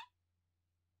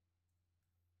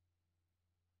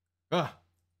 Ah.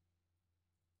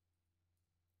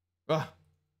 Ah.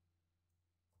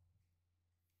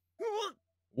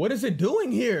 What is it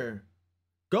doing here?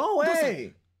 Go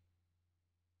away!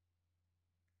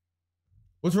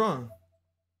 What's wrong?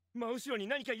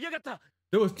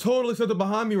 There was totally something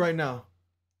behind me right now.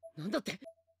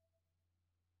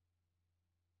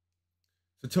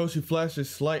 Satoshi flashed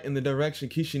his light in the direction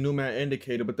Kishinuma had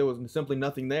indicated, but there was simply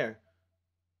nothing there.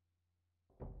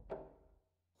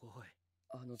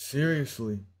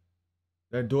 Seriously?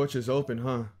 That door just opened,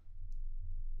 huh?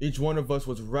 Each one of us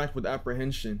was racked with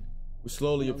apprehension. We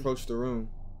slowly approached the room.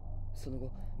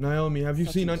 Naomi, have you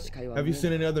seen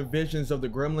any other visions of the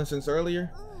gremlin since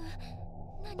earlier?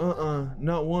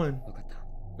 Not one.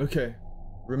 Okay,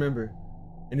 remember,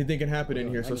 anything can happen in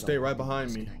here, so stay right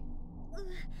behind me.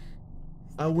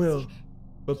 I will,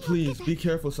 but please, be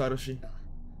careful, Satoshi.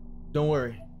 Don't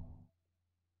worry.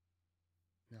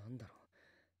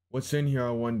 What's in here,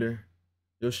 I wonder?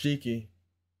 Yoshiki,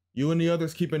 you and the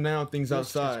others keep an eye on things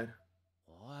outside.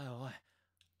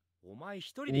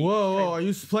 Whoa, are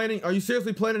you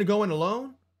seriously planning to go in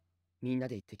alone?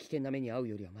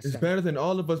 It's better than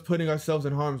all of us putting ourselves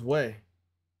in harm's way.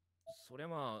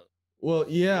 Well,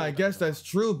 yeah, I guess that's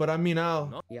true, but I mean,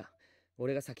 No,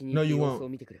 you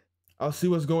won't. I'll see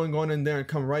what's going on in there and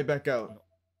come right back out.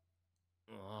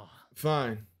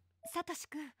 Fine.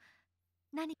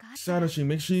 Satoshi,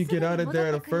 make sure you get out of there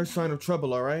at the first sign of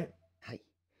trouble, alright? はい。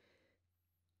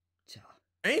じゃ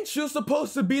あ、 Ain't you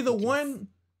supposed to be the one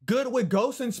good with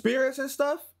ghosts and spirits and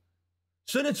stuff?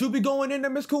 Shouldn't you be going in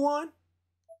there, Miss Kuon?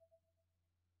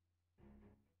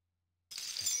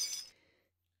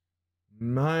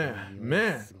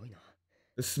 Man, すごいな。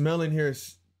 the smell in here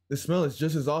is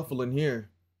just as awful in here.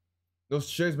 Those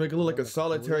chairs make it look like a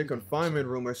solitary confinement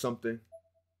room or something.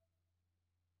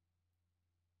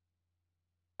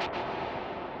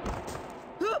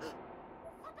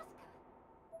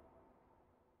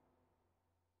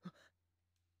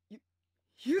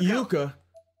 Yuka?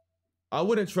 I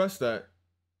wouldn't trust that.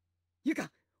 Yuka,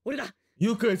 俺だ。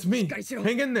 Yuka, it's me.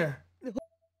 Hang in there.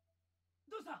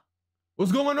 どうした？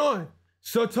 What's going on?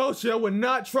 Satoshi, I would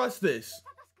not trust this.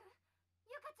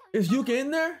 Is Yuka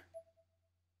in there?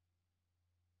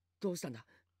 どうしたんだ？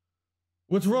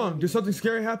 What's wrong? Did something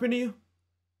scary happen to you?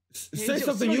 Say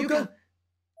something, Yuka.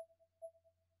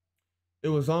 It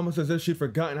was almost as if she'd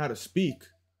forgotten how to speak.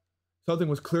 Something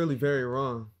was clearly very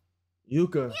wrong.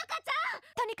 Yuka.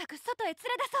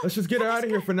 Let's just get her out of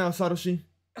here for now, Satoshi.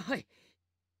 はい。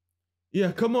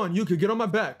 Yeah, come on, Yuka, get on my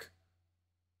back.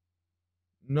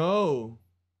 No.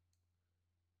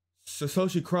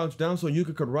 Satoshi crouched down so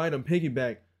Yuka could ride on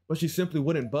piggyback, but she simply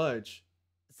wouldn't budge.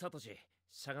 サトシ、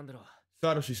しゃがんでろ。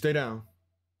 Satoshi, stay down.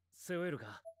 背負える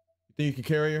か？ You think you can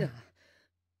carry her?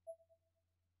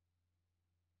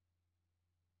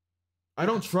 I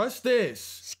don't trust this.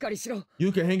 しっかりしろ。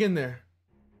 Yuka, hang in there.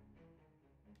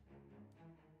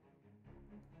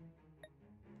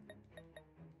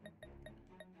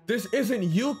 This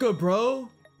isn't Yuka, bro.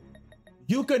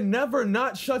 Yuka never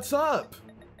not shuts up.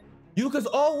 Yuka's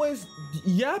always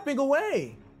yapping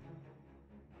away.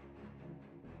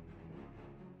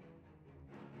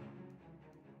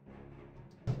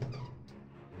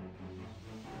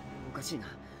 おかしいな。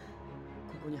こ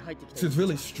こに入ってきた。 This is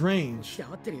really strange.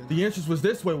 合ってるよな。 The entrance was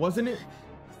this way, wasn't it?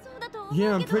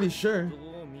 Yeah, I'm pretty sure.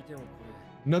 どう見てもこ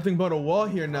Nothing but a wall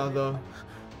here now, though.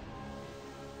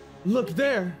 Look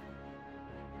there.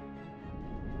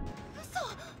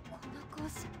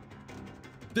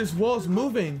 This wall's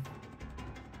moving.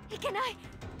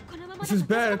 This is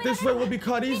bad. If this rate will be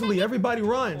caught easily, everybody れ。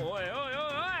 run. おいおいおいお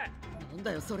い。なん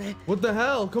だよそれ。 What the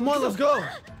hell? Come on, let's go.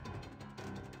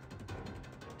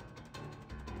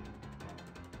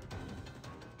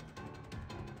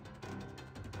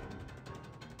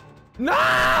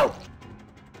 No!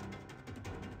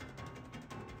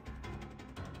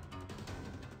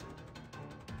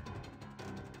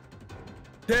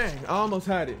 Dang, I almost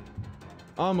had it.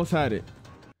 I almost had it.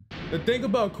 The thing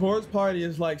about Corpse Party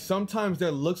is like sometimes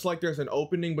there looks like there's an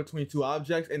opening between two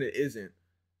objects and it isn't.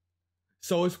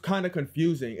 So it's kind of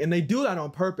confusing. And they do that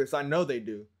on purpose. I know they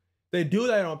do. They do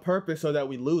that on purpose so that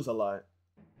we lose a lot.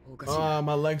 おかしいな。 Ah,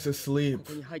 my leg's asleep. こ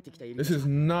こに入ってきた入り This is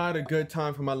not a good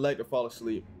time for my leg to fall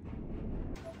asleep.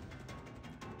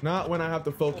 Not when I have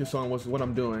to focus on what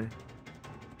I'm doing.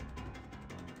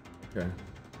 Okay.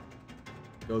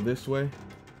 Go this way,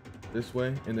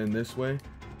 and then this way,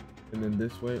 and then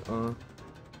this way.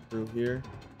 Through here,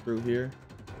 through here.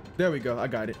 There we go. I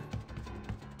got it.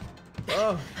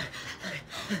 Oh.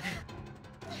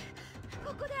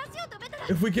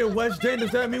 If we get wedged in,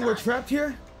 does that mean we're trapped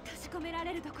here?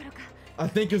 I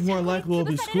think it's more likely we'll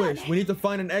be squished. We need to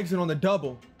find an exit on the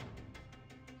double.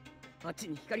 あっち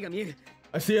に光が見える。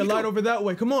 I see a light over that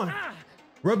way. Come on.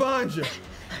 Right behind you.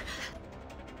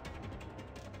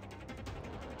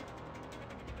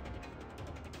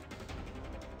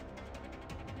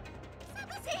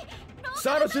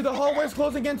 Satoshi, the hallway's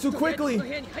closing in too この quickly. 部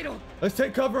屋に入ろう。 Let's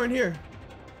take cover in here.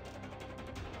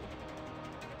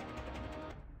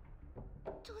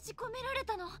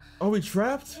 Are we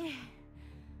trapped?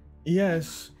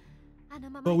 Yes,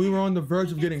 but we were on the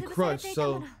verge of getting crushed,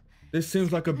 so this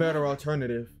seems like a better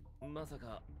alternative. まさ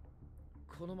か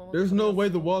このまま There's no way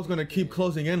the wall's gonna keep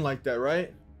closing in like that,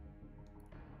 right?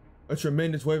 A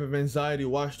tremendous wave of anxiety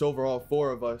washed over all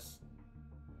four of us.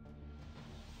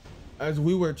 As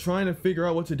we were trying to figure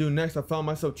out what to do next, I found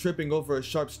myself tripping over a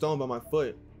sharp stone by my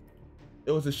foot.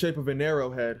 It was the shape of an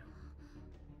arrowhead.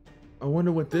 I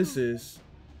wonder what this is.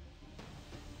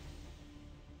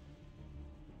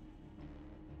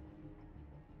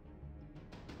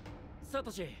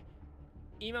 Satoshi,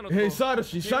 今の Hey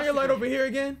Satoshi, shine your light over here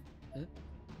again.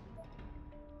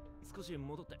 少し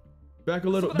戻って。 Back a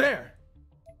little. There!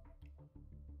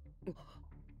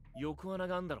 横穴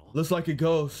があんだろ。 Looks like it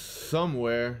goes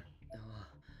somewhere.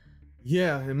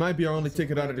 Yeah, it might be our only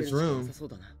ticket out of this room. そう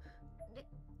だな。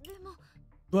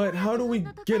 But how do we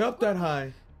get up that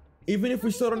high? Even if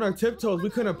we stood on our tiptoes, we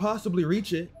couldn't possibly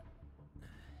reach it.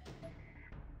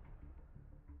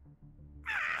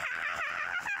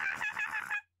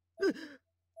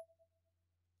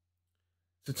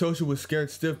 Satoshi was scared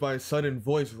stiff by a sudden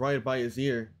voice right by his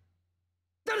ear.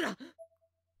 誰だ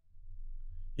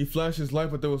He flashed his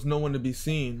light, but there was no one to be なん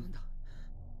seen. だ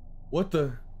What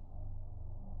the?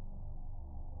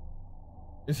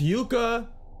 It's Yuka!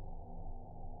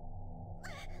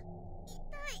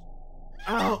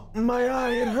 Ow, my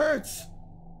eye, it hurts!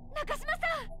 中島さ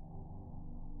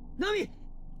ん ナミ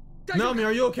大丈夫 Naomi,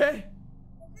 are you okay?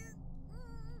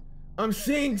 I'm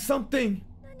seeing something.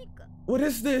 何か What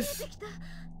is 出 this? てきた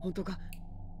本当か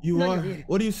You Naomi, are. here.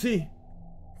 What do you see?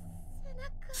 背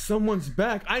中 Someone's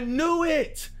back. I knew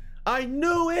it! I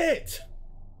knew it!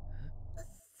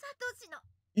 サトシの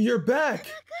You're back!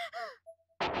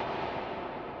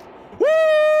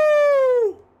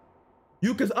 Woo!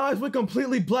 Yuka's eyes went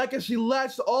completely black as she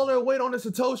latched all her weight onto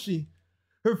Satoshi.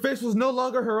 Her face was no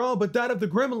longer her own, but that of the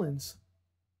gremlins.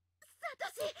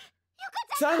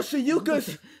 サトシユカ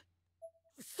ちゃん Satoshi, Yuka's...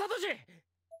 サトシ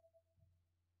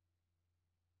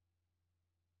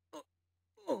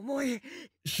重い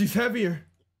She's heavier.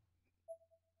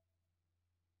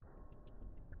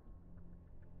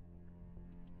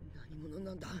 何者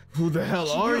なんだ Who the hell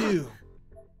are you?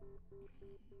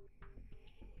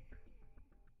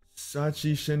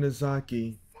 Sachi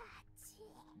Shinozaki.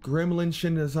 Gremlin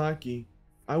Shinozaki.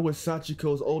 I was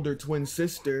Sachiko's older twin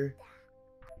sister.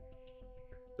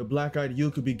 The black-eyed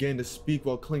Yuka began to speak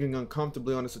while clinging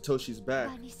uncomfortably onto Satoshi's back.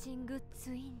 バニシング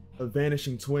ツイン A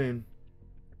vanishing twin.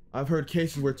 I've heard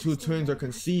cases where two twins are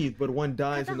conceived, but one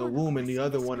dies in the womb and the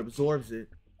other one absorbs it.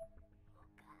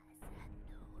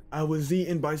 I was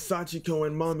eaten by Sachiko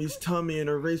and Mommy's tummy and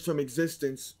erased from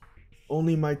existence.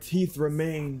 Only my teeth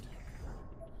remained.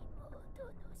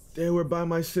 They were by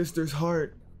my sister's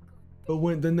heart.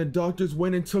 But then the doctors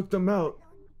went and took them out.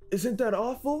 Isn't that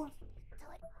awful?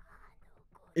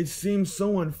 It seems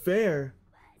so unfair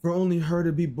for only her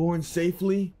to be born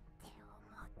safely.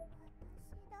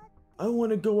 I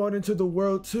want to go out into the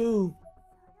world too.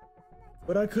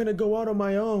 But I couldn't go out on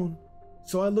my own,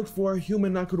 so I looked for a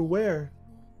human I could wear.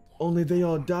 Only they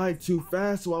all died too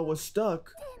fast, so I was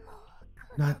stuck.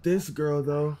 Not this girl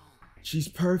though. She's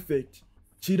perfect.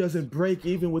 She doesn't break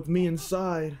even with me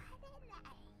inside.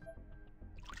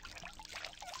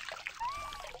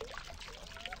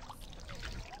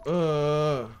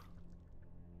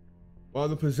 While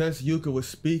the possessed Yuka was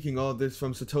speaking all this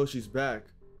from Satoshi's back,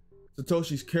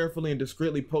 Satoshi's carefully and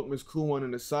discreetly poked Miss Kuon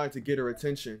in the side to get her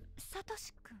attention. サト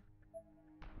シ君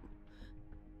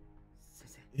先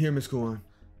生 Here, Miss Kuon.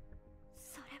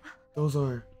 それは Those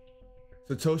are...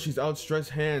 Satoshi's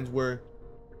outstretched hands were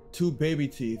 2 baby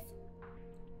teeth.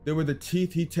 They were the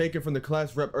teeth he'd taken from the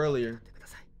class rep earlier. くだ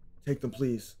さい Take them,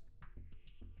 please.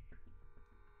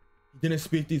 He didn't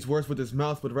speak these words with his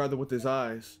mouth, but rather with his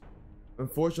eyes.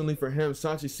 Unfortunately for him,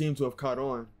 Sachi seemed to have caught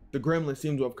on. The gremlin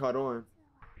seemed to have caught on.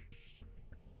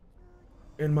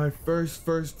 And my first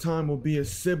time will be a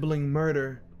sibling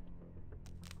murder.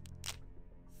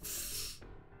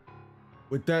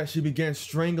 With that, she began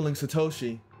strangling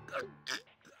Satoshi.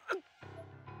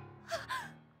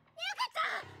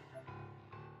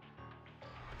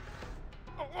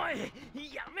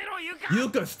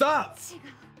 Yuka, stop! 違う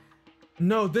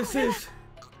No, this is...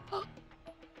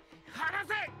 離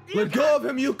せ Let go of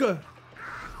him, Yuka!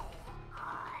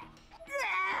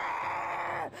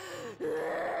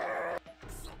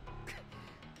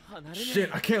 Shit,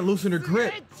 I can't loosen her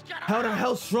grip. How the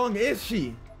hell strong is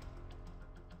she?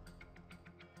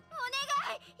 お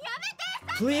願いや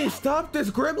めて Please stop this,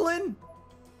 gremlin!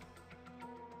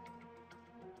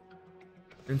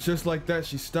 And just like that,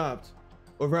 she stopped.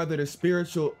 Or rather, the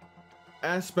spiritual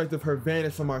aspect of her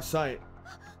vanished from our sight.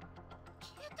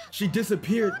 She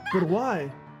disappeared, but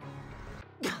why?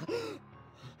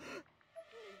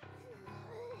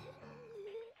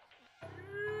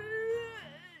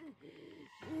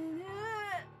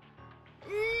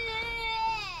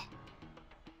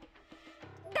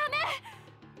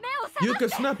 Yuka,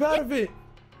 snap out of it!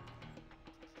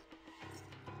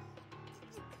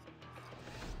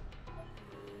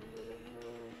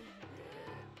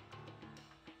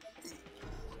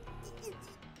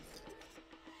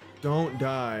 Don't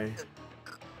die.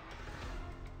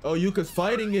 Oh, Yuka's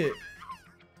fighting it.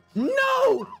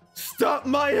 No! Stop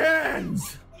my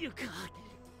hands!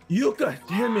 Yuka,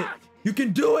 damn it! You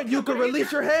can do it, Yuka!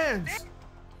 Release your hands!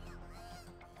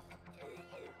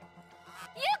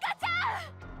 ゆかちゃん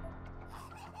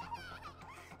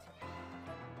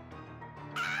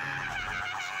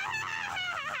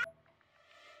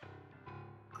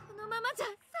このままじゃ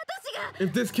サトシが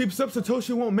If this keeps up,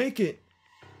 Satoshi won't make it.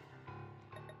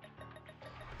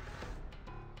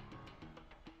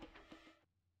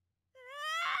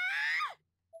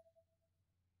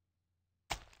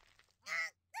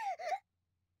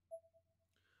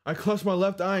 I clutched my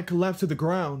left eye and collapsed to the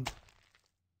ground.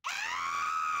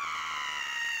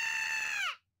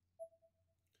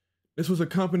 This was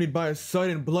accompanied by a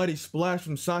sudden bloody splash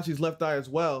from Sashi's left eye as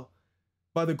well,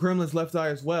 by the gremlin's left eye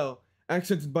as well,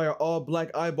 accented by an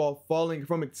all-black eyeball falling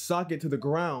from its socket to the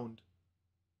ground.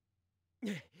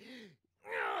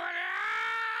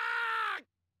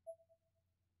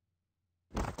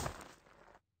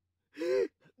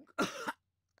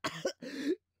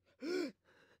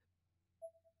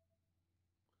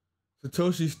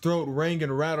 Satoshi's throat rang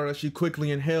and rattled as she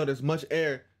quickly inhaled as much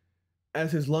air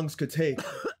as his lungs could take.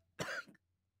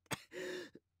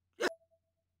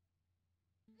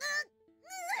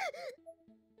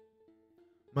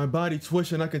 My body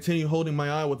twitched and I continued holding my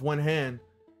eye with one hand.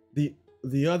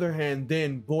 The other hand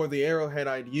then bore the arrowhead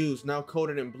I'd used, now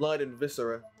coated in blood and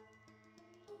viscera.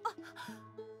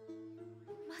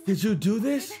 Did you do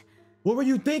this? What were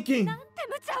you thinking?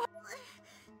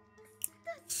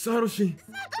 Satoshi.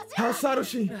 How's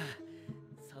Satoshi?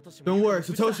 Don't worry,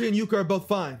 Satoshi and Yuka are both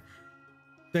fine.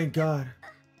 Thank God.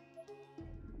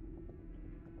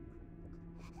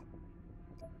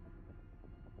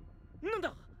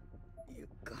 Yuka.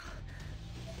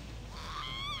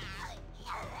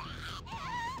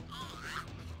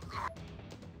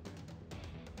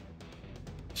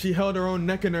 She held her own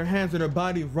neck in her hands and her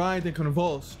body writhed and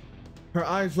convulsed. Her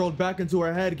eyes rolled back into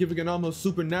her head, giving an almost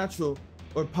supernatural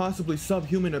or possibly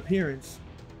subhuman appearance.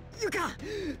 Yuka!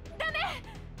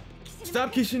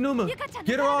 Stop, Kishinuma!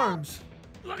 Get her arms!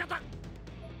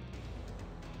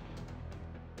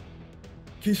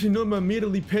 Kishinuma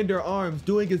immediately pinned her arms,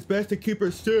 doing his best to keep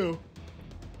her still.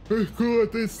 It's cool,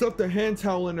 then stuffed a hand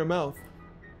towel in her mouth.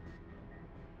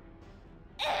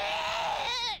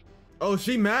 Oh,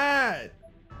 she mad!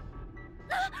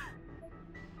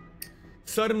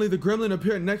 Suddenly, the gremlin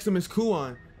appeared next to Miss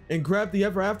Kuon and grabbed the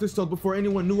Ever After Stone before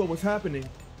anyone knew what was happening.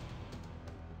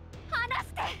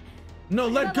 No,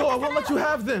 let go! I won't let you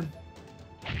have them!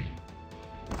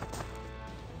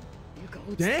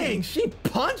 Dang, she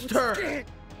punched her!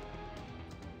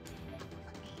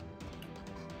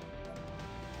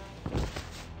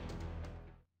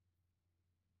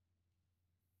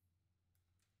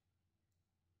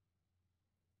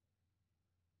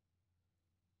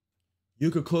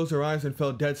 Yuka closed her eyes and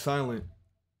fell dead silent.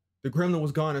 The gremlin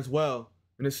was gone as well,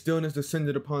 and a stillness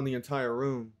descended upon the entire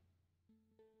room.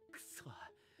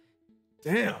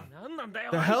 Damn!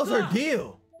 The hell's her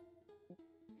deal?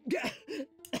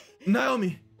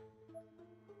 Naomi!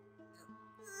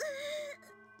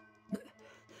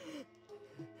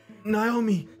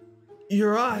 Naomi!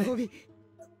 Your eye!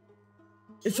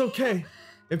 It's okay.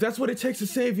 If that's what it takes to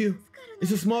save you,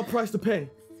 it's a small price to pay.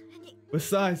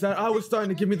 Besides, that eye was starting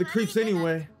to give me the creeps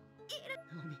anyway.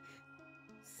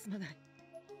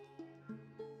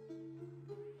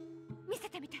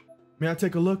 May I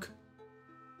take a look?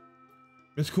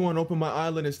 Miss Kuon opened my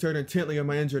eyelid and stared intently at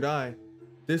my injured eye.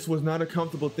 This was not a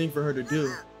comfortable thing for her to do.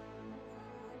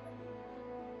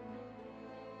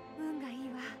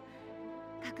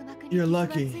 You're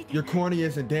lucky. Your cornea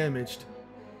isn't damaged.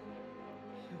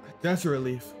 That's a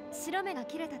relief.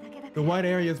 The white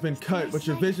area has been cut, but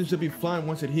your vision should be fine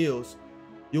once it heals.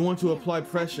 You want to apply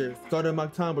pressure. Started my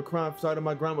ground with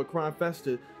crime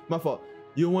fester. My fault.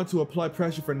 You want to apply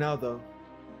pressure for now, though.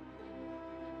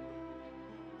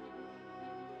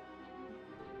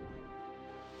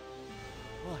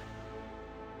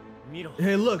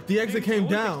 Hey, look, the exit came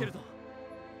down.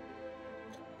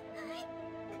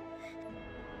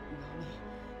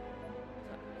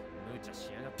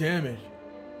 Damn it.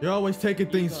 You're always taking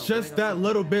things just that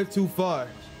little bit too far.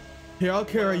 Here, I'll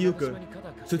carry Yuka.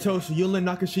 Satoshi, you lend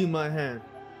Nakashima a hand.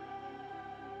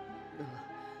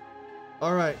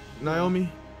 Alright,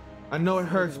 Naomi. I know it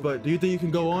hurts, but do you think you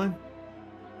can go on?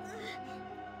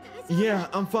 Yeah,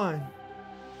 I'm fine.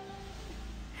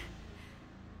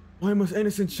 Why must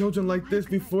innocent children like this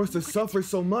be forced to suffer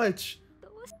so much?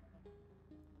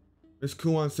 Miss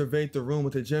Kuon surveyed the room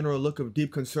with a general look of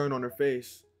deep concern on her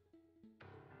face.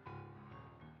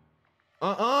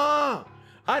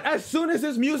 As soon as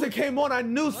this music came on, I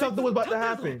knew something was about to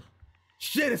happen.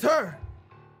 Shit, it's her!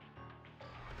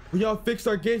 We all fixed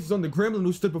our gazes on the gremlin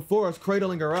who stood before us,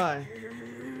 cradling her eye.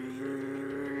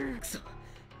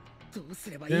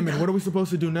 Damn it, what are we supposed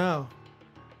to do now?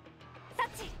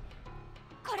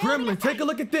 Gremlin, take a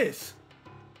look at this!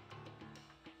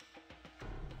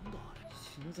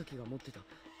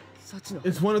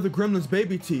 It's one of the gremlin's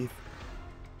baby teeth.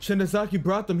 Shinozaki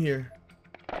brought them here.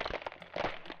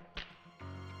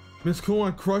 Miss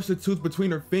Kuon crushed the tooth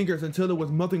between her fingers until it was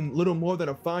nothing little more than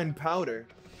a fine powder.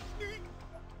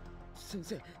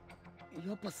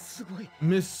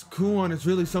 Miss Kuon is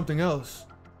really something else.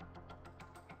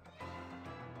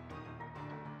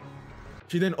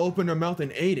 She then opened her mouth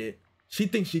and ate it. She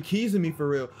thinks she keys me for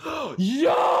real.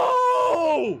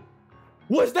 Yo!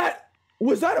 Was that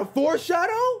a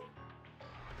foreshadow?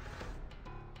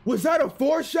 Was that a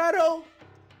foreshadow?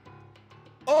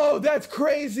 Oh, that's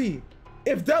crazy.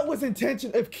 If that was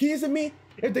intention, if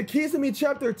the Kizumi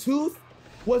chapter 2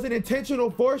 was an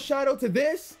intentional foreshadow to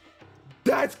this,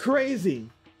 that's crazy.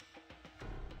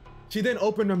 She then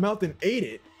opened her mouth and ate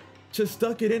it. Just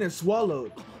stuck it in and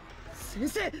swallowed.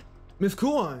 Sensei! Miss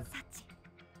Kuon,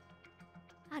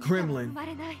 あなたは Kremlin. 生ま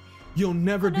れない you'll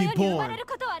never この be 世に生ま born. れる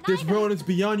ことはない This の world is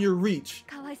beyond your reach.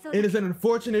 かわいそう It だ is an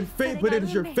unfortunate fate, but it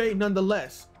is your fate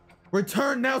nonetheless.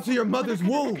 Return now to your mother's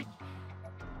womb.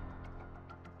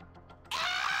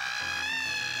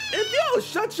 If yo,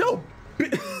 shut your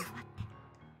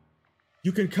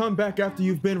You can come back after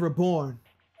you've been reborn.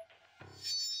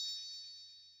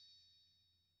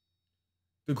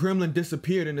 The gremlin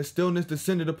disappeared and the stillness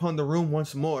descended upon the room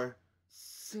once more.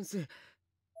 先生、どう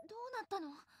なったの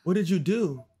What did you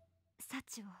do? サ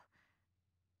チを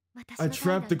私 I の体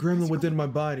trapped the に gremlin 閉じ込 within め my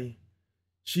た body.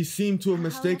 She seemed to have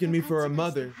mistaken me for her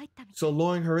mother, so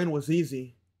luring her in was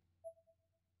easy.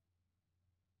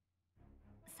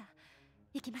 さあ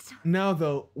行きましょう Now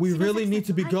though, we really need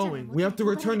to be going. We have to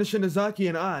return to Shinozaki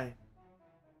and I.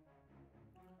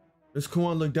 Miss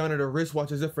Kuon looked down at her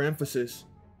wristwatch as if for emphasis.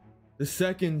 The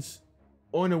seconds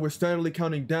on her were steadily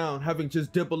counting down, having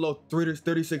just dipped below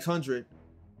 3,600.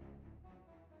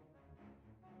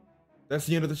 That's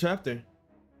the end of the chapter.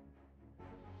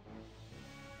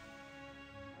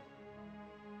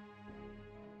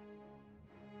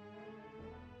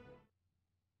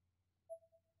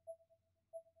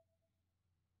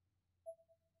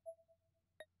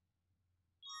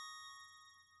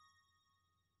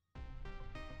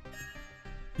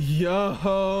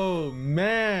 Yo,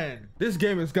 man, this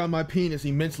game has got my penis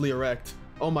immensely erect.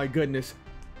 Oh my goodness.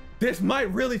 This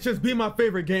might really just be my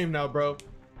favorite game now, bro.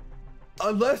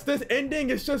 Unless this ending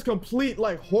is just complete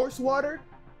like horse water,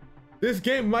 this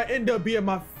game might end up being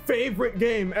my favorite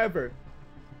game ever.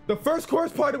 The first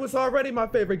course party was already my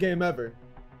favorite game ever.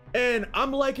 And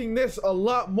I'm liking this a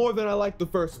lot more than I liked the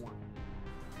first one.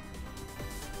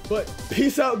 But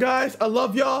peace out, guys. I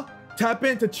love y'all. Tap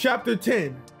into chapter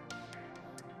 10.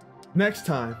 Next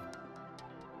time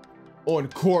on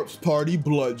Corpse Party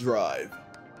Blood Drive.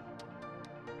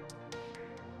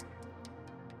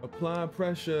 Apply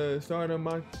pressure, starting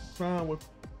my crown with